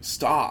 Right. Like,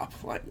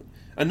 stop. Like,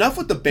 enough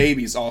with the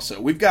babies also.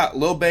 We've got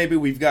Lil Baby,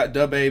 we've got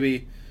Da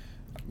Baby.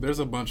 There's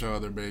a bunch of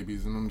other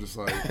babies, and I'm just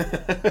like,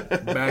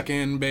 back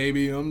in,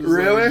 baby. I'm just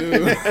really?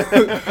 Like,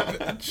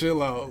 dude,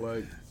 chill out.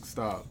 Like,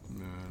 stop,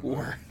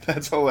 man.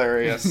 That's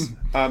hilarious.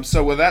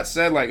 So with that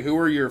said, like, who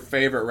are your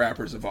favorite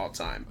rappers of all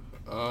time?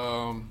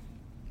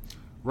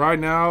 Right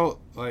now,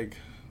 like,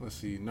 let's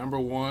see, number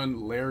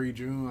one, Larry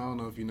June. I don't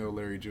know if you know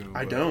Larry June.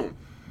 I don't.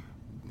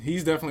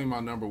 He's definitely my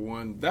number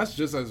one. That's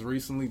just as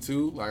recently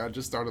too. Like I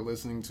just started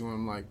listening to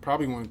him, like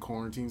probably when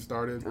quarantine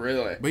started.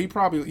 Really? But he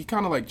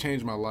kind of like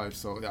changed my life.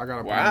 So I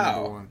gotta put him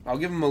number one. I'll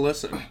give him a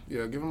listen.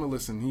 Yeah, give him a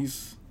listen.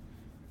 He's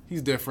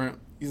different.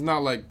 He's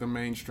not like the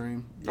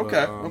mainstream. But,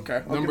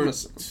 okay. Number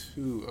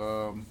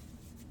two.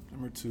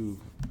 Number two.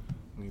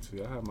 Let me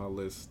see. I have my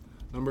list.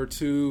 Number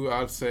two,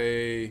 I'd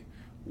say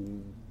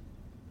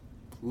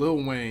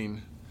Lil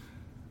Wayne.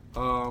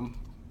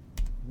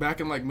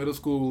 Back in like middle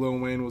school, Lil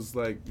Wayne was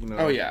like, you know,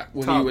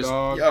 top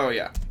dog. Oh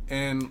yeah.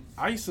 And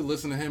I used to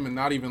listen to him and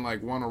not even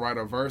like want to write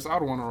a verse.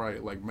 I'd want to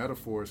write like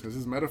metaphors because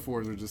his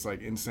metaphors are just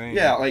like insane.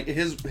 Yeah, like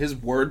his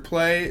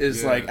wordplay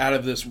is like out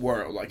of this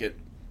world. Like it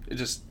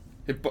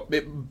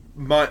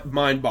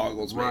mind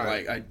boggles me.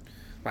 Right.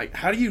 Like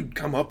how do you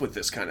come up with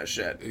this kind of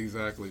shit?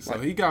 Exactly. So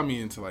he got me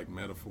into like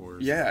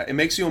metaphors. Yeah, it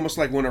makes you almost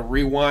like want to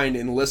rewind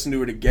and listen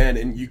to it again,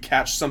 and you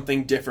catch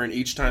something different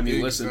each time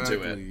you listen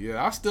to it.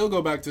 Yeah, I still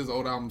go back to his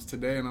old albums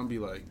today, and I'll be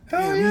like,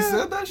 damn, he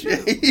said that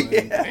shit.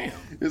 Like, damn,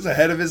 he was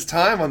ahead of his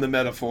time on the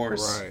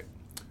metaphors. Right.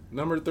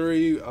 Number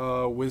three,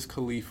 Wiz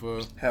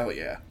Khalifa. Hell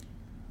yeah.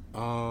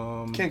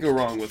 Can't go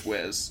wrong with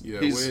Wiz. Yeah,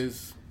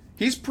 Wiz.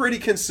 He's pretty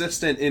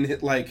consistent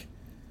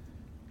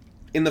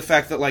in the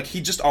fact that, like, he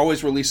just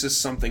always releases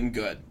something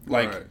good.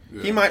 Like,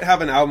 he might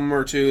have an album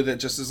or two that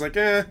just is like,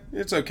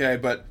 it's okay.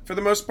 But for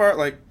the most part,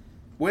 like,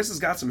 Wiz has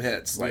got some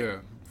hits. Like, yeah,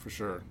 for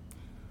sure.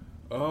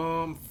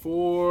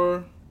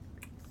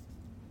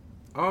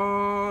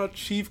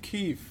 Chief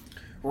Keef.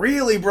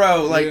 Really,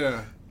 bro? Like,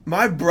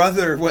 my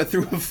brother went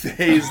through a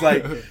phase,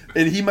 like,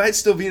 and he might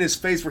still be in his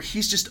phase where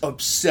he's just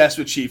obsessed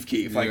with Chief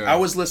Keef. Like, I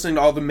was listening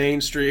to all the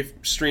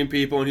mainstream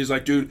people, and he's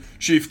like, dude,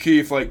 Chief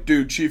Keef. Like,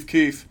 dude, Chief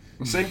Keef.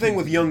 Same thing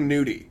with Young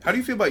Nudie. How do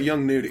you feel about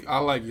Young Nudie? I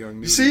like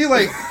Young Nudie. See,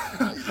 like,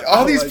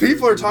 all these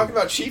people are talking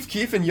about Chief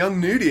Keef and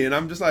Young Nudie, and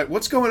I'm just like,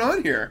 what's going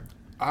on here?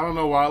 I don't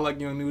know why I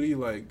like Young Nudie,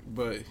 like,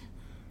 but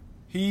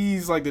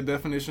he's like the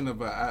definition of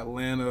an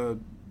Atlanta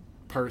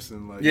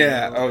person. Like,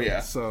 yeah, you know? Oh yeah.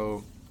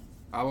 So,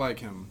 I like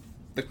him.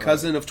 The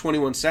cousin of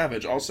 21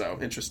 Savage, also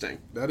interesting.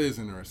 That is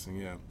interesting,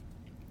 yeah.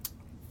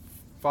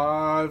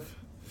 5.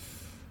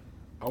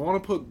 I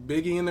want to put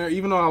Biggie in there,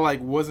 even though I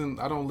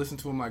don't listen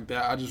to him like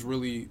that. I just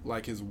really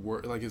like his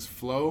work, like his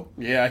flow.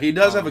 Yeah, he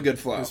does have a good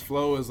flow. His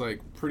flow is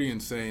like pretty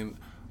insane.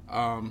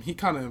 He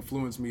kind of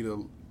influenced me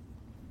to,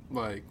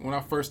 like, when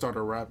I first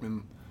started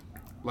rapping,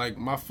 like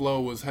my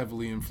flow was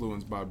heavily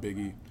influenced by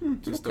Biggie.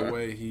 Just the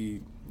way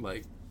he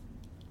like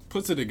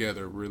puts it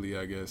together, really,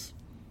 I guess.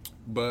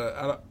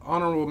 But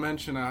honorable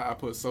mention, I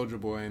put Soulja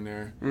Boy in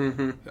there.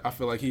 Mm-hmm. I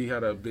feel like he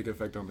had a big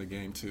effect on the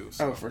game too.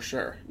 So. Oh, for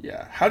sure.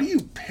 Yeah. How do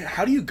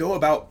you go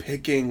about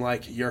picking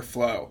like your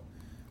flow?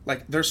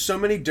 Like, there's so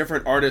many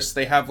different artists.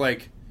 They have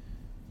like,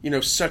 you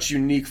know, such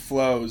unique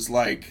flows.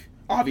 Like,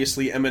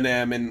 obviously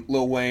Eminem and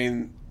Lil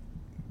Wayne,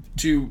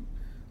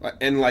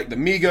 and like the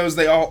Migos.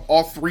 They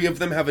all three of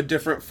them have a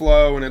different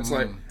flow, and it's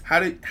like, how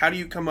do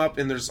you come up?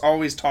 And there's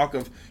always talk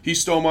of he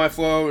stole my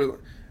flow.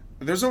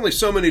 There's only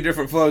so many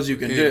different flows you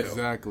can do.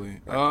 Exactly.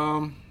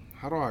 How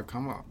do I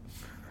come up?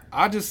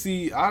 I just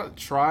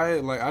try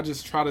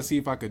to see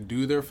if I could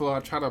do their flow. I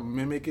try to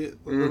mimic it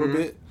a little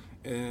bit,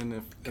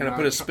 and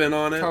put a spin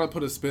on it. Try to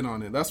put a spin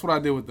on it. That's what I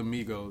did with the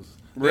Migos.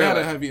 They Really? had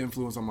a heavy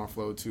influence on my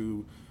flow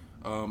too.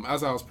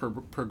 As I was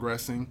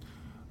progressing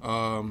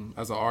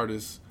as an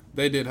artist,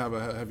 they did have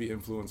a heavy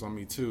influence on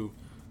me too.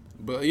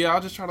 But yeah,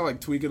 I'll just try to like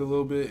tweak it a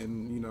little bit,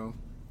 and you know,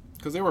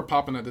 because they were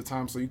popping at the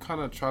time, so you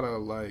kind of try to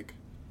like.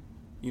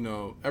 You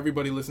know,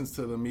 everybody listens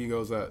to the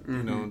Migos at,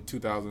 you know, in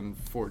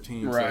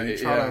 2014. Right, so you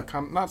try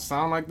to not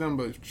sound like them,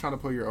 but try to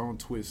put your own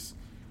twist.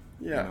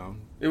 Yeah. You know?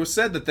 It was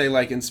said that they,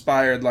 like,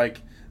 inspired,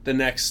 like, the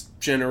next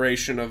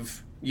generation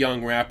of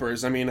young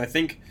rappers. I mean, I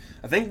think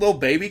Lil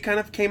Baby kind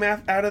of came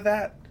out of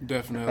that.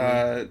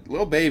 Definitely.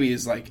 Lil Baby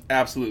is, like,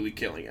 absolutely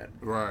killing it.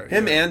 Right.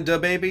 Him and Da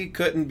Baby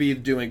couldn't be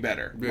doing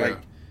better. Yeah, like,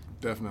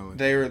 definitely.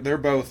 They're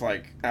both,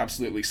 like,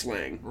 absolutely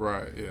slaying.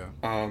 Right, yeah.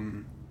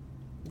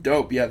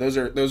 Dope. Yeah, those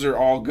are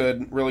all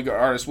good, really good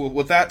artists. Well,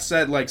 with that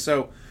said, like,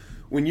 so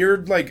when you're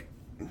like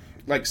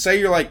say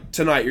you're like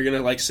tonight, you're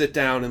gonna like sit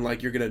down and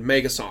like you're gonna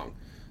make a song.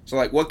 So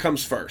like, what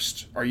comes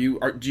first? Do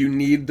you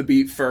need the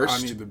beat first?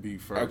 I need the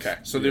beat first. Okay,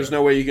 so there's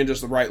no way you can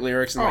just write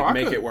lyrics and like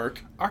make it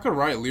work. I could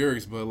write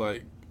lyrics, but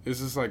like it's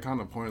just like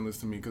kind of pointless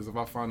to me because if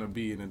I find a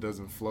beat and it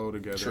doesn't flow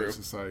together, it's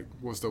just like,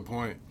 what's the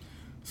point?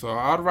 So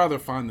I'd rather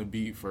find the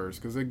beat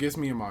first because it gets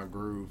me in my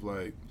groove,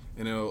 like,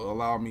 and it'll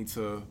allow me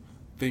to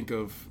think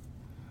of,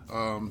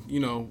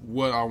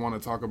 what I want to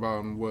talk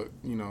about and what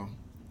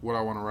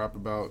I want to rap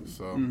about.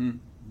 So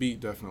beat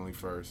definitely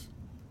first.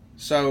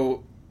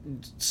 So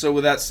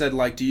with that said,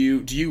 like, do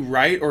you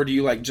write or do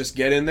you like just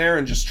get in there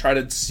and just try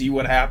to see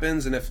what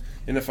happens? And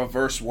if a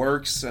verse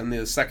works and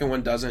the second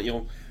one doesn't,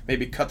 you'll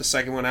maybe cut the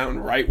second one out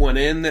and write one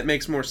in that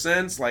makes more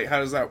sense. Like, how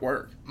does that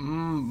work?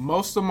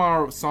 Most of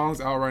my songs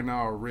out right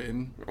now are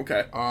written.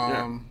 Okay.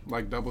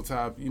 Like Double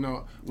Tap.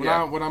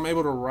 When I'm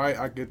able to write,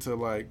 I get to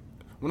like.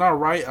 When I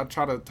write, I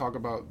try to talk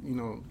about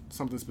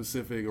something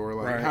specific or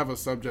like have a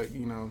subject.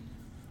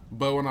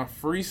 But when I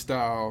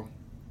freestyle,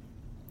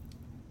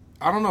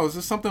 I don't know. It's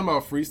just something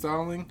about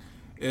freestyling.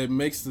 It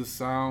makes the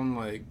sound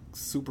like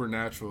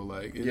supernatural.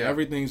 Like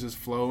everything's just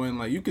flowing.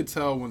 Like you could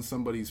tell when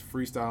somebody's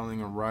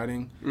freestyling or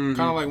writing. Kind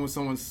of like when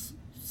someone's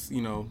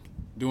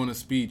doing a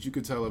speech. You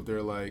could tell if they're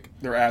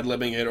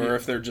ad-libbing it or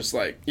if they're just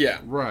like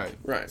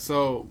right.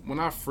 So when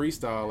I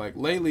freestyle, like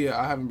lately,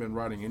 I haven't been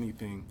writing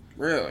anything.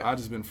 Really, I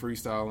just been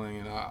freestyling,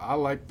 and I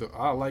like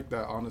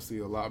that honestly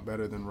a lot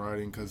better than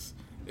writing because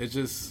it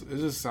just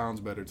sounds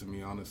better to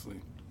me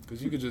honestly.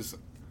 Because you could just.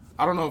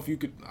 I don't know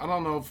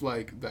if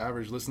like the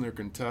average listener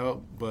can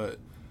tell, but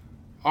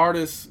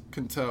artists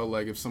can tell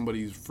like if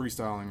somebody's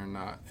freestyling or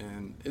not,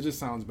 and it just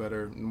sounds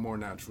better and more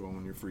natural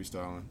when you're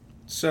freestyling.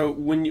 So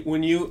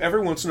when you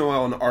every once in a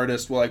while an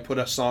artist will like put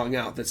a song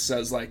out that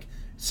says like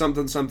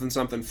something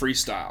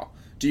freestyle.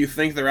 Do you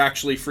think they're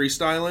actually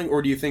freestyling,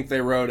 or do you think they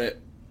wrote it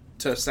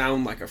to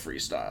sound like a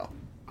freestyle?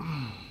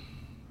 A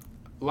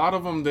lot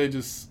of them they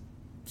just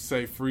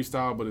say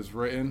freestyle, but it's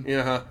written.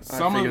 Yeah,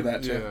 I figured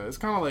that too. Yeah, it's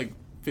kind of like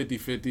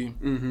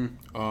 50-50.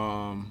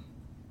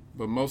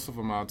 But most of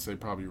them I'd say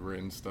probably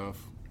written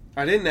stuff.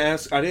 I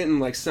didn't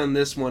like send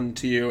this one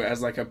to you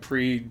as like a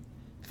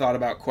pre-thought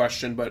about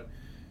question, but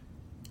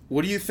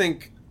what do you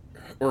think,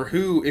 or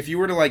who, if you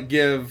were to like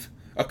give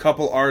a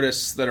couple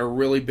artists that are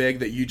really big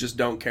that you just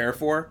don't care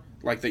for,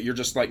 like that you're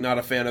just like not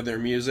a fan of their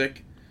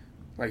music,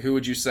 like who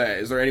would you say?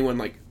 Is there anyone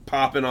like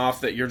popping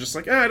off that you're just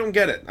like, I don't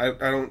get it.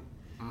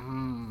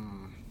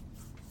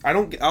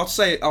 I'll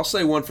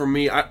say one for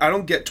me. I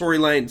don't get Tory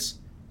Lanez.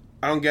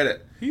 I don't get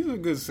it. He's a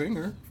good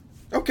singer.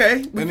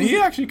 Okay. And he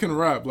actually can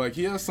rap. Like,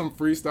 he has some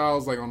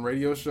freestyles, like, on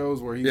radio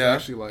shows where he's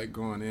actually, like,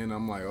 going in.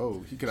 I'm like,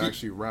 oh, he could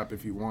actually rap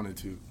if he wanted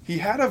to. He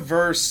had a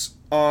verse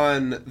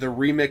on the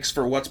remix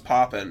for What's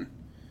Poppin'.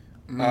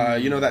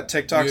 That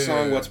TikTok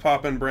song, What's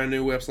Poppin', Brand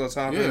New Whips, Let's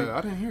Hop In? Yeah,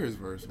 I didn't hear his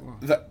verse.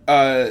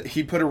 Wow.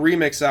 He put a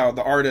remix out,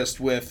 the artist,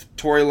 with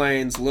Tory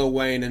Lanez, Lil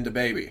Wayne, and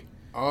DaBaby.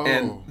 Oh.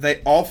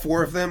 And all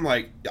four of them,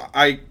 like,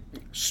 I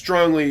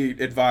strongly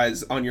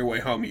advise on your way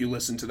home you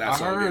listen to that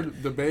song. I heard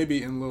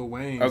DaBaby and Lil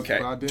Wayne. Okay.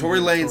 Tory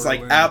Lanez,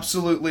 like,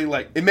 absolutely,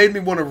 like, it made me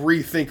want to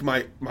rethink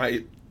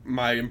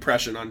my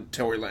impression on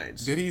Tory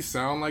Lanez. Did he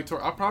sound like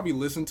Tory? I probably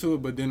listened to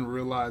it but didn't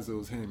realize it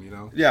was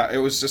him, Yeah, it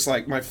was just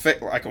like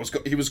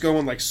he was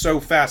going like so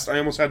fast. I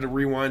almost had to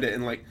rewind it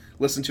and like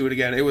listen to it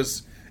again. It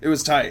was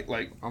tight.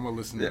 Like, I'm gonna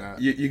listen to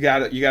that. You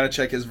gotta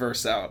check his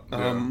verse out.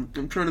 Yeah.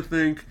 I'm trying to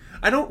think.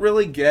 I don't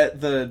really get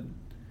the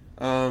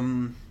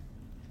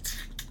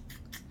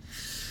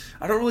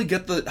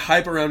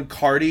hype around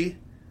Cardi.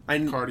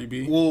 Cardi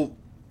B. Well,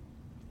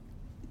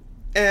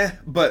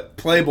 but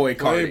Playboy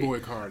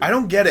Cardi. I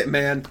don't get it,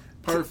 man.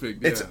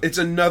 Perfect. Yeah. It's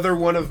another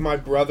one of my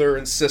brother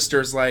and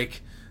sisters,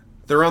 like,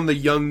 they're on the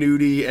Young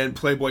Nudie and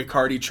Playboy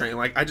Cardi train.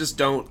 Like, I just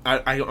don't.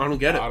 I don't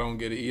get it. I don't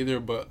get it either.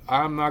 But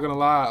I'm not gonna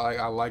lie. Like,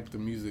 I like the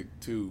music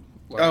too.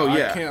 Like,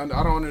 I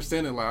don't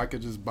understand it. Like, I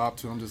could just bop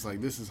to. I'm just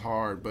like, this is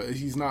hard. But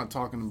he's not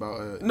talking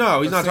about.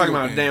 No, he's not talking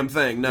about a damn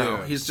thing. No,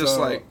 he's just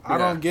like. I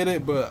don't get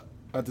it, but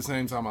at the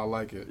same time, I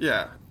like it.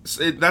 Yeah,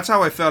 that's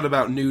how I felt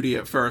about Nudie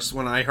at first.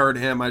 When I heard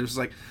him, I was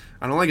like,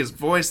 I don't like his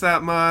voice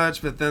that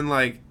much. But then,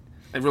 like,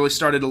 I really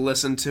started to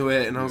listen to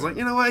it, and I was like,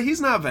 you know what? He's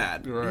not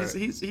bad. Right.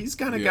 He's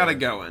kind of got it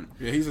going.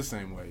 Yeah, he's the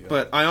same way. Yeah.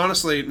 But I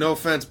honestly, no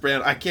offense,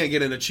 Brand, I can't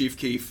get into Chief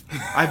Keef.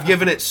 I've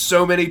given it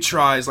so many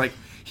tries. Like,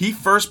 he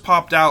first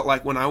popped out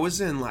like when I was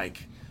in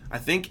like, I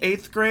think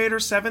 8th grade or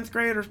 7th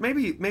grade, or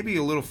maybe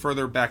a little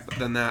further back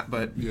than that.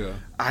 But yeah,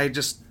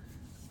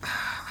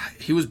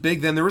 he was big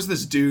then. There was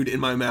this dude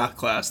in my math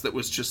class that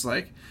was just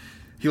like,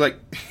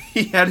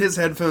 he had his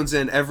headphones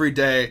in every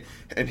day,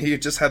 and he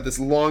just had this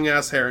long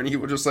ass hair, and he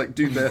would just like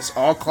do this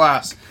all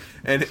class,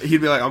 and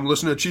he'd be like, I'm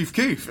listening to Chief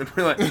Keef, and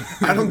we're like,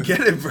 I don't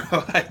get it,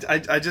 bro.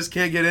 I just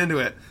can't get into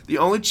it. The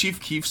only Chief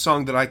Keef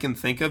song that I can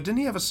think of, didn't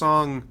he have a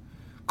song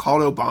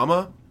called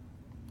Obama?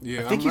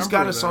 Yeah, I think he's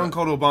got a song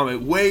called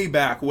Obama way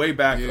back,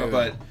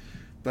 yeah.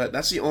 But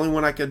that's the only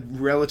one I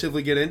could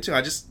relatively get into.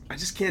 I just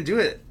can't do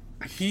it.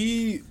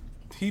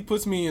 He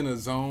puts me in a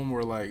zone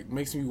where like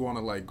makes me want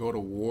to like go to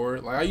war.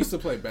 Like I used to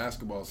play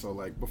basketball, so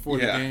like before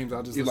the games,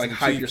 I just you like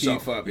hype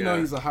yourself up. You know,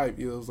 he's a hype.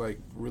 It was like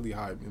really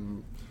hype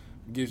and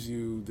gives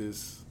you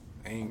this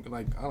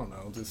like I don't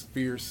know, this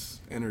fierce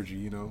energy.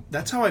 You know,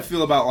 that's how I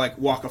feel about like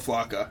Waka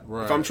Flocka.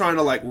 Right. If I'm trying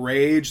to like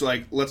rage,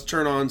 like let's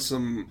turn on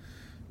some.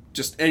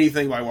 Just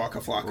anything by Waka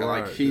Flocka.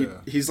 Right,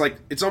 like he's like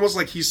it's almost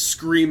like he's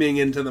screaming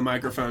into the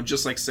microphone,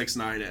 just like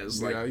 6ix9ine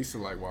is. Like, I used to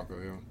like Waka.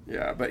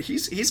 Yeah, but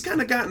he's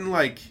kind of gotten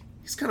like.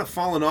 He's kind of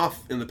fallen off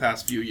in the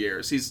past few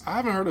years. I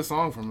haven't heard a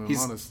song from him,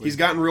 honestly. He's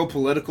gotten real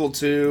political,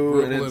 too.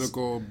 Real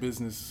political,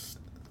 business.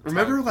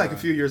 Remember, like, a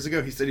few years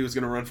ago, he said he was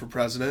going to run for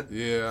president?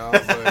 Yeah, I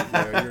was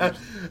like,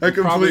 I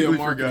completely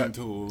forgot.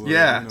 Tool,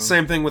 yeah, you know?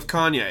 Same thing with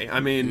Kanye.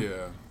 I mean,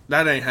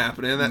 that ain't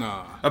happening.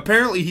 Nah.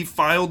 Apparently, he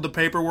filed the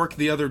paperwork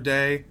the other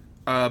day,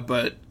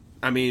 but,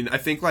 I mean, I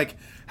think, like,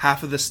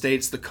 half of the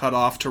states the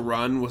cutoff to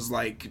run was,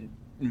 like,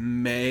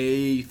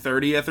 May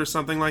 30th or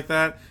something like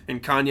that.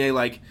 And Kanye,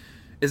 like...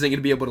 isn't going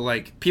to be able to,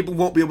 like... People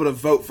won't be able to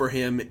vote for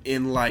him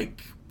in,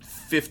 like,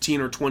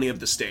 15 or 20 of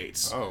the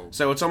states. Oh.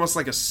 So it's almost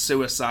like a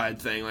suicide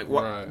thing. Like,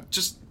 what? Right.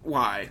 Just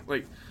why?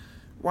 Like,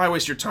 why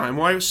waste your time?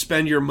 Why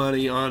spend your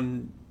money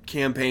on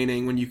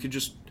campaigning when you could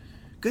just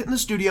get in the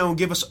studio and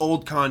give us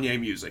old Kanye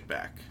music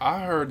back?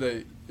 I heard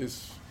that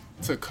it's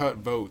to cut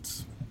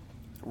votes.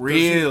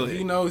 Really?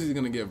 He knows he's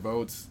going to get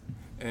votes.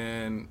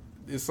 And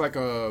it's like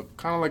a...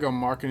 kind of like a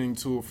marketing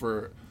tool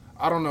for...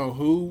 I don't know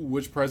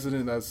which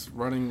president that's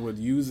running would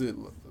use it.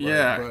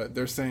 Like, but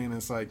they're saying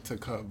it's like to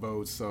cut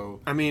votes. So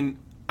I mean,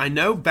 I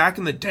know back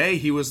in the day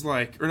he was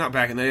like, or not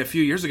back in the day, a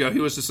few years ago he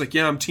was just like,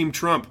 yeah, I'm Team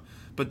Trump.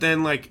 But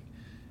then like,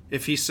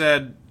 if he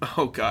said,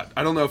 oh God,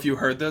 I don't know if you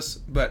heard this,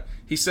 but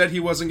he said he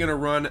wasn't going to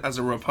run as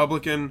a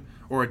Republican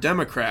or a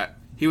Democrat.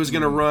 He was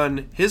going to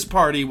run. His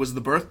party was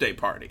the birthday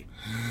party,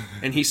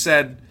 and he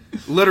said,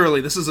 literally,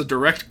 this is a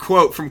direct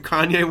quote from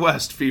Kanye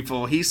West.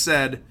 People, he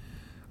said.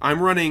 I'm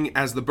running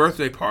as the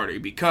birthday party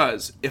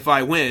because if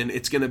I win,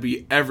 it's going to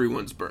be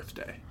everyone's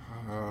birthday.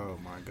 Oh,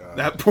 my God.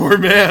 That poor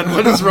man.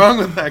 What is wrong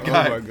with that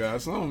guy? Oh, my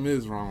God. Something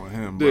is wrong with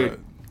him, dude. But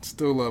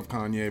still love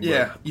Kanye. But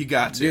yeah, you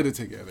got to. Get it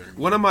together.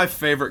 One of my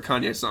favorite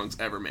Kanye songs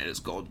ever, man,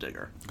 is Gold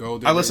Digger.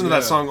 Gold Digger. I listen to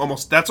that song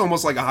that's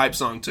almost like a hype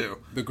song, too.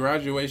 The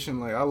Graduation,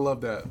 like, I love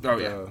that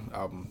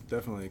album.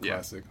 Definitely a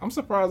classic. I'm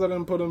surprised I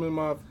didn't put him in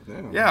my...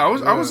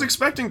 I was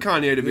expecting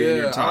Kanye to be in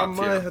your top. I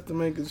might have to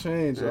make a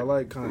change. I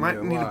like Kanye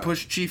might need to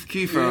push Chief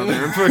Keef out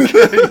there. And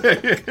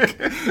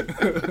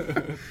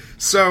put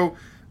So...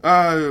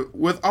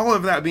 with all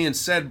of that being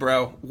said,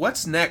 bro,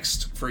 what's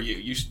next for you?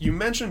 You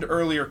mentioned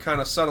earlier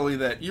kind of subtly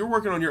that you're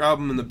working on your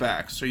album in the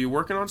back. So you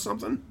working on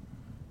something?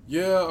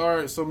 Yeah, all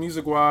right. So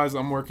music-wise,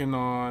 I'm working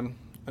on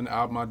an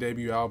album, my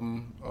debut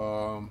album.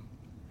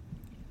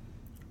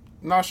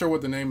 Not sure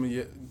what the name of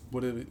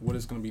what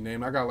it's going to be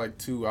named. I got like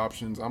 2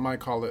 options. I might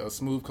call it a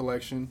Smooth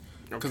Collection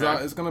because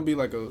it's going to be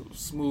like a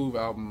smooth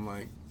album,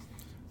 like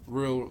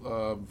real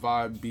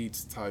vibe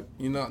beats type,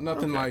 you know,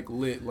 nothing like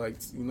lit, like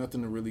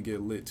nothing to really get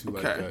lit to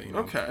like that, you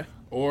know.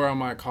 Or I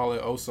might call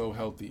it Oso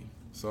Healthy.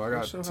 So I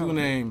got two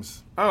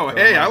names. Oh,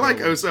 hey, I like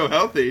Oso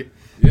Healthy.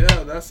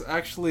 Yeah, that's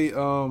actually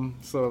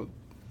so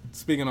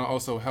speaking of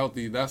Oso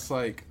Healthy, that's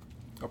like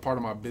a part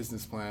of my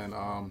business plan.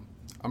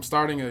 I'm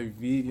starting a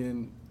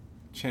vegan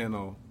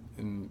channel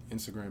and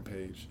Instagram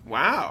page.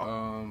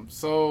 Wow.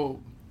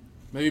 So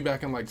maybe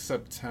back in like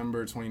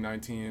September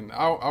 2019,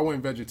 I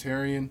went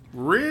vegetarian.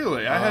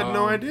 Really? I had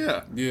no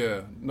idea.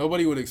 Yeah,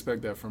 nobody would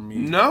expect that from me.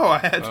 No, I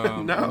had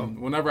no.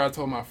 Whenever I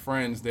told my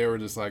friends, they were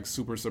just like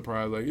super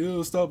surprised, like,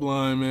 "Yo, stop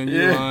lying, man,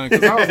 you're lying."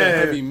 Because I was a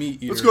heavy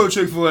meat eater. Let's go to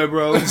Chick-fil-A,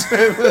 bro.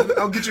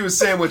 I'll get you a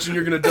sandwich, and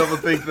you're gonna double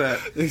think that.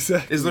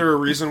 Exactly. Is there a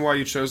reason why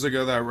you chose to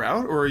go that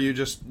route, or are you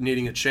just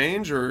needing a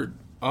change, or?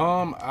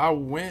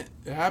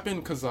 It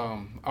happened because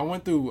I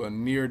went through a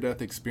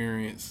near-death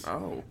experience.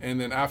 Oh. And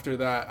then after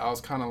that, I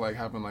was kind of like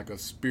having like a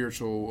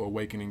spiritual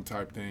awakening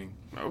type thing.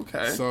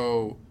 Okay.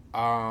 So,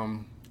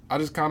 I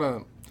just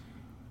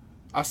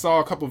I saw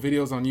a couple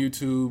videos on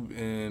YouTube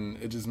and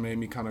it just made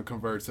me kind of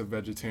convert to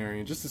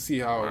vegetarian just to see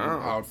how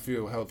I'd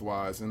feel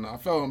health-wise. And I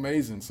felt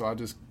amazing. So I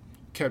just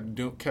kept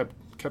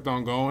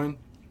on going.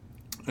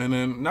 And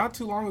then not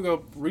too long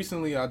ago,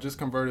 recently, I just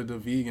converted to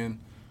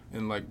vegan.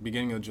 In like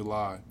beginning of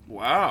July.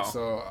 Wow.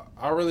 So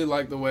I really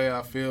like the way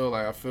I feel.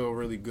 Like I feel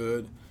really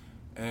good.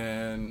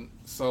 And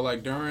so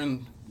like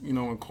during,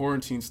 when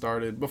quarantine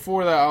started,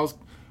 before that I was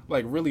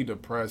like really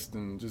depressed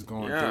and just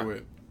going through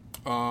it.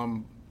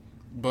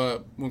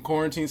 But when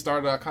quarantine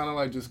started, I kind of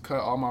like just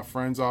cut all my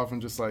friends off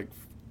and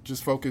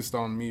just focused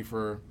on me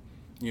for,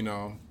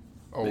 a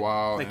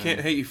while. They can't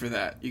hate you for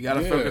that. You got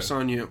to focus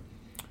on you.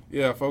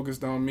 Yeah,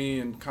 focused on me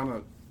and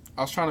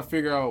I was trying to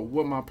figure out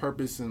what my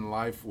purpose in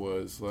life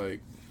was like.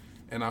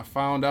 And I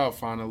found out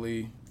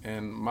finally,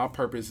 and my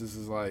purpose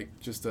is like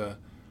just to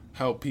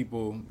help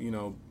people,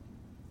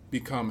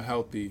 become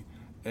healthy.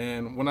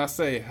 And when I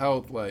say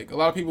health, like a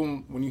lot of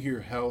people, when you hear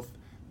health,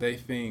 they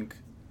think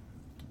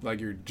like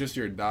your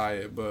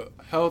diet. But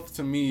health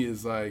to me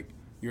is like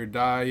your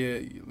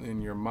diet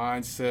and your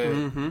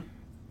mindset,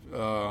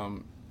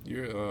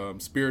 You're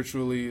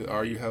spiritually,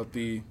 are you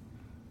healthy?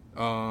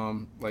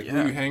 Who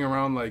you hang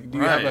around, like, do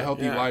you have a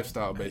healthy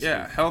lifestyle, basically?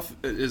 Yeah, health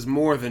is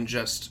more than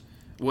just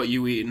what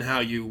you eat and how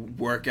you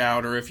work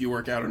out, or if you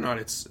work out or not.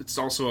 It's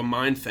also a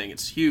mind thing.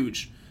 It's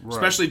huge,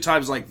 especially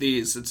times like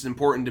these. It's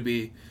important to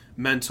be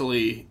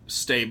mentally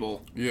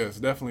stable. Yes,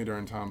 definitely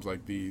during times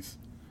like these.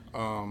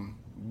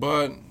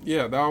 But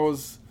yeah,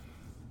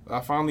 I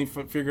finally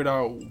figured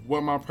out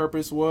what my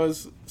purpose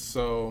was.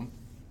 So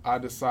I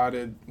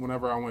decided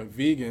whenever I went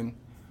vegan,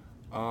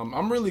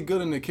 I'm really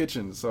good in the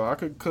kitchen, so I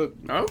could cook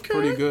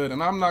pretty good.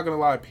 And I'm not gonna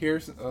lie,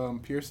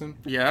 Pearson,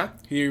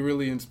 he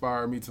really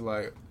inspired me to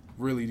like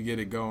really get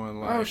it going.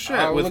 Like, oh shit!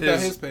 I looked at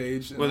his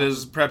page with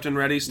his prepped and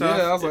ready stuff.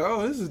 Yeah, I was like,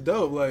 oh, this is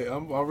dope. Like,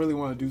 I really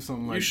want to do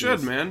something like this. You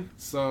should, man.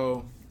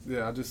 So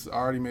yeah, I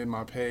already made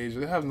my page.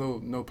 They have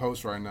no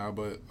posts right now,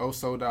 but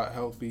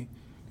oso.healthy.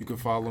 You can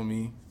follow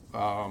me.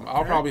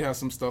 I'll probably have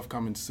some stuff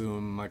coming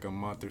soon, like a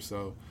month or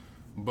so.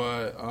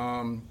 But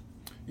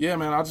yeah,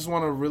 man, I just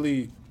want to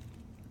really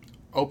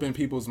open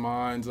people's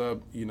minds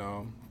up,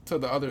 to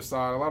the other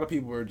side. A lot of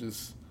people are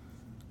just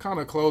kind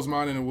of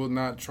closed-minded and will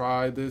not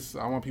try this.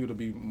 I want people to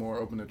be more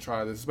open to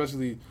try this,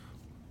 especially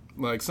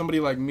like somebody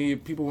like me.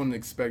 People wouldn't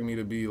expect me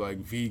to be like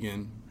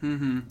vegan,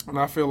 and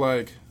I feel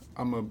like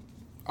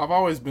I've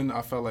always been.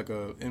 I felt like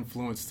a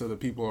influence to the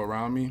people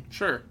around me.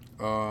 Sure.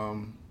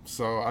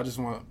 So I just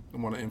want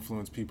to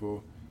influence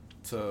people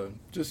to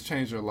just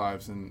change their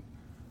lives and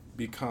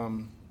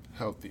become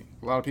healthy.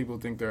 A lot of people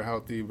think they're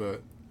healthy,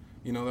 but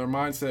their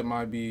mindset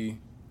might be.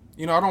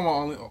 I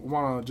don't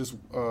want to just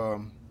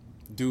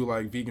do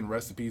like vegan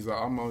recipes.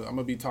 I'm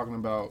gonna be talking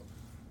about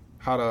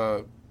how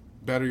to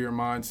better your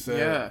mindset.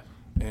 Yeah.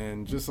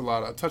 And just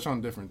touch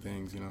on different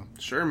things,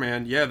 Sure,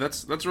 man. Yeah,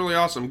 that's really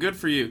awesome. Good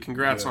for you.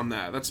 Congrats on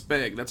that. That's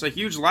big. That's a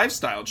huge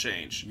lifestyle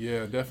change.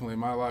 Yeah, definitely.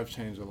 My life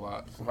changed a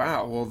lot. So.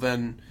 Wow. Well,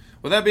 then,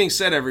 with that being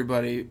said,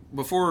 everybody,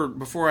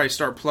 before I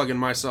start plugging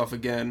myself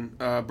again,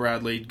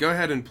 Bradley, go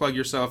ahead and plug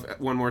yourself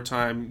one more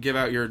time. Give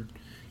out your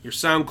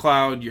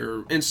SoundCloud,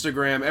 your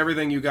Instagram,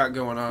 everything you got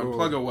going on. Cool.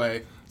 Plug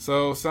away.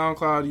 So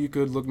SoundCloud, you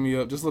could look me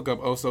up. Just look up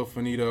Oso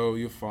Faneto.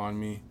 You'll find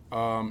me.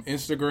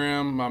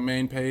 Instagram, my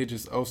main page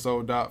is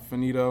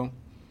oso.faneto.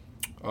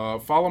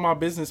 Follow my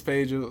business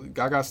page.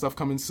 I got stuff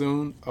coming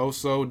soon,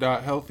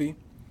 oso.healthy.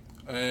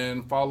 And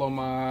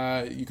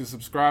you can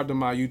subscribe to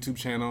my YouTube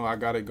channel. I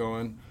got it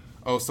going,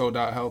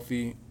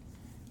 oso.healthy.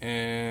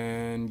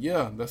 And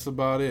yeah, that's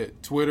about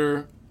it.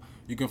 Twitter,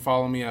 you can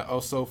follow me at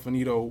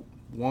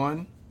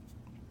osofaneto1.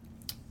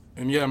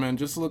 And yeah, man,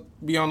 just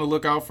be on the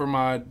lookout for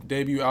my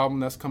debut album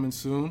that's coming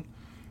soon.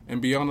 And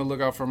be on the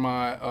lookout for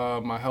my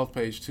my health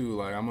page too.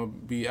 Like, I'm gonna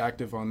be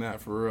active on that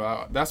for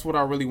real. That's what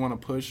I really want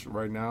to push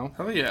right now.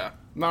 Hell yeah!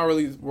 I'm not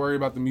really worried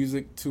about the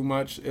music too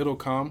much. It'll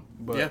come,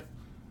 but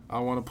I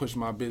want to push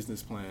my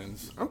business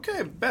plans.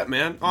 Okay, bet,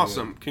 man.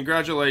 Awesome. Yeah.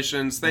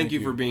 Congratulations. Thank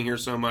you for being here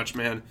so much,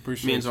 man.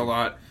 Appreciate it. Means a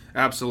lot.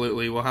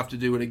 Absolutely. We'll have to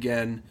do it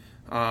again.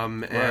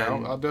 And right.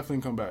 I'll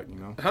definitely come back.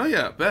 Hell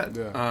yeah, bet.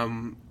 Yeah.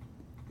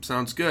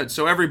 Sounds good.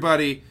 So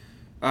everybody.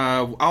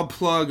 I'll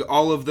plug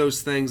all of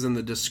those things in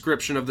the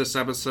description of this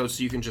episode,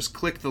 so you can just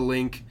click the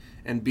link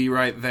and be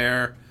right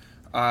there.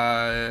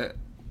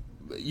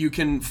 You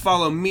can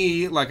follow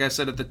me, like I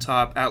said at the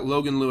top, at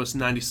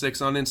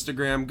LoganLewis96 on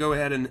Instagram. Go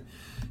ahead and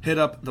hit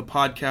up the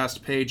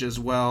podcast page as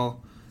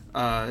well.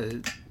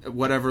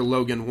 Whatever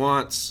Logan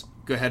wants,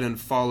 go ahead and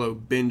follow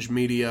Binge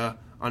Media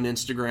on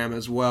Instagram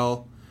as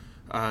well.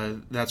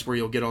 That's where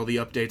you'll get all the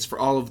updates for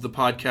all of the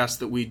podcasts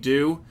that we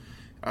do.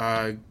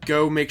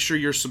 Go make sure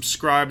you're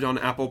subscribed on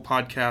Apple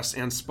Podcasts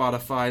and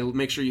Spotify.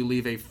 Make sure you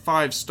leave a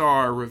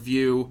 5-star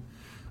review.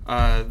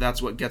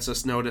 That's what gets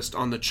us noticed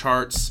on the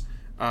charts.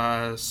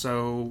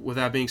 So with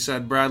that being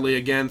said, Bradley,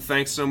 again,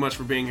 thanks so much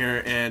for being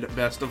here, and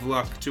best of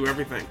luck to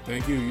everything.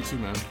 Thank you. You too,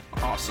 man.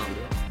 Awesome.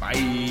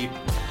 Bye.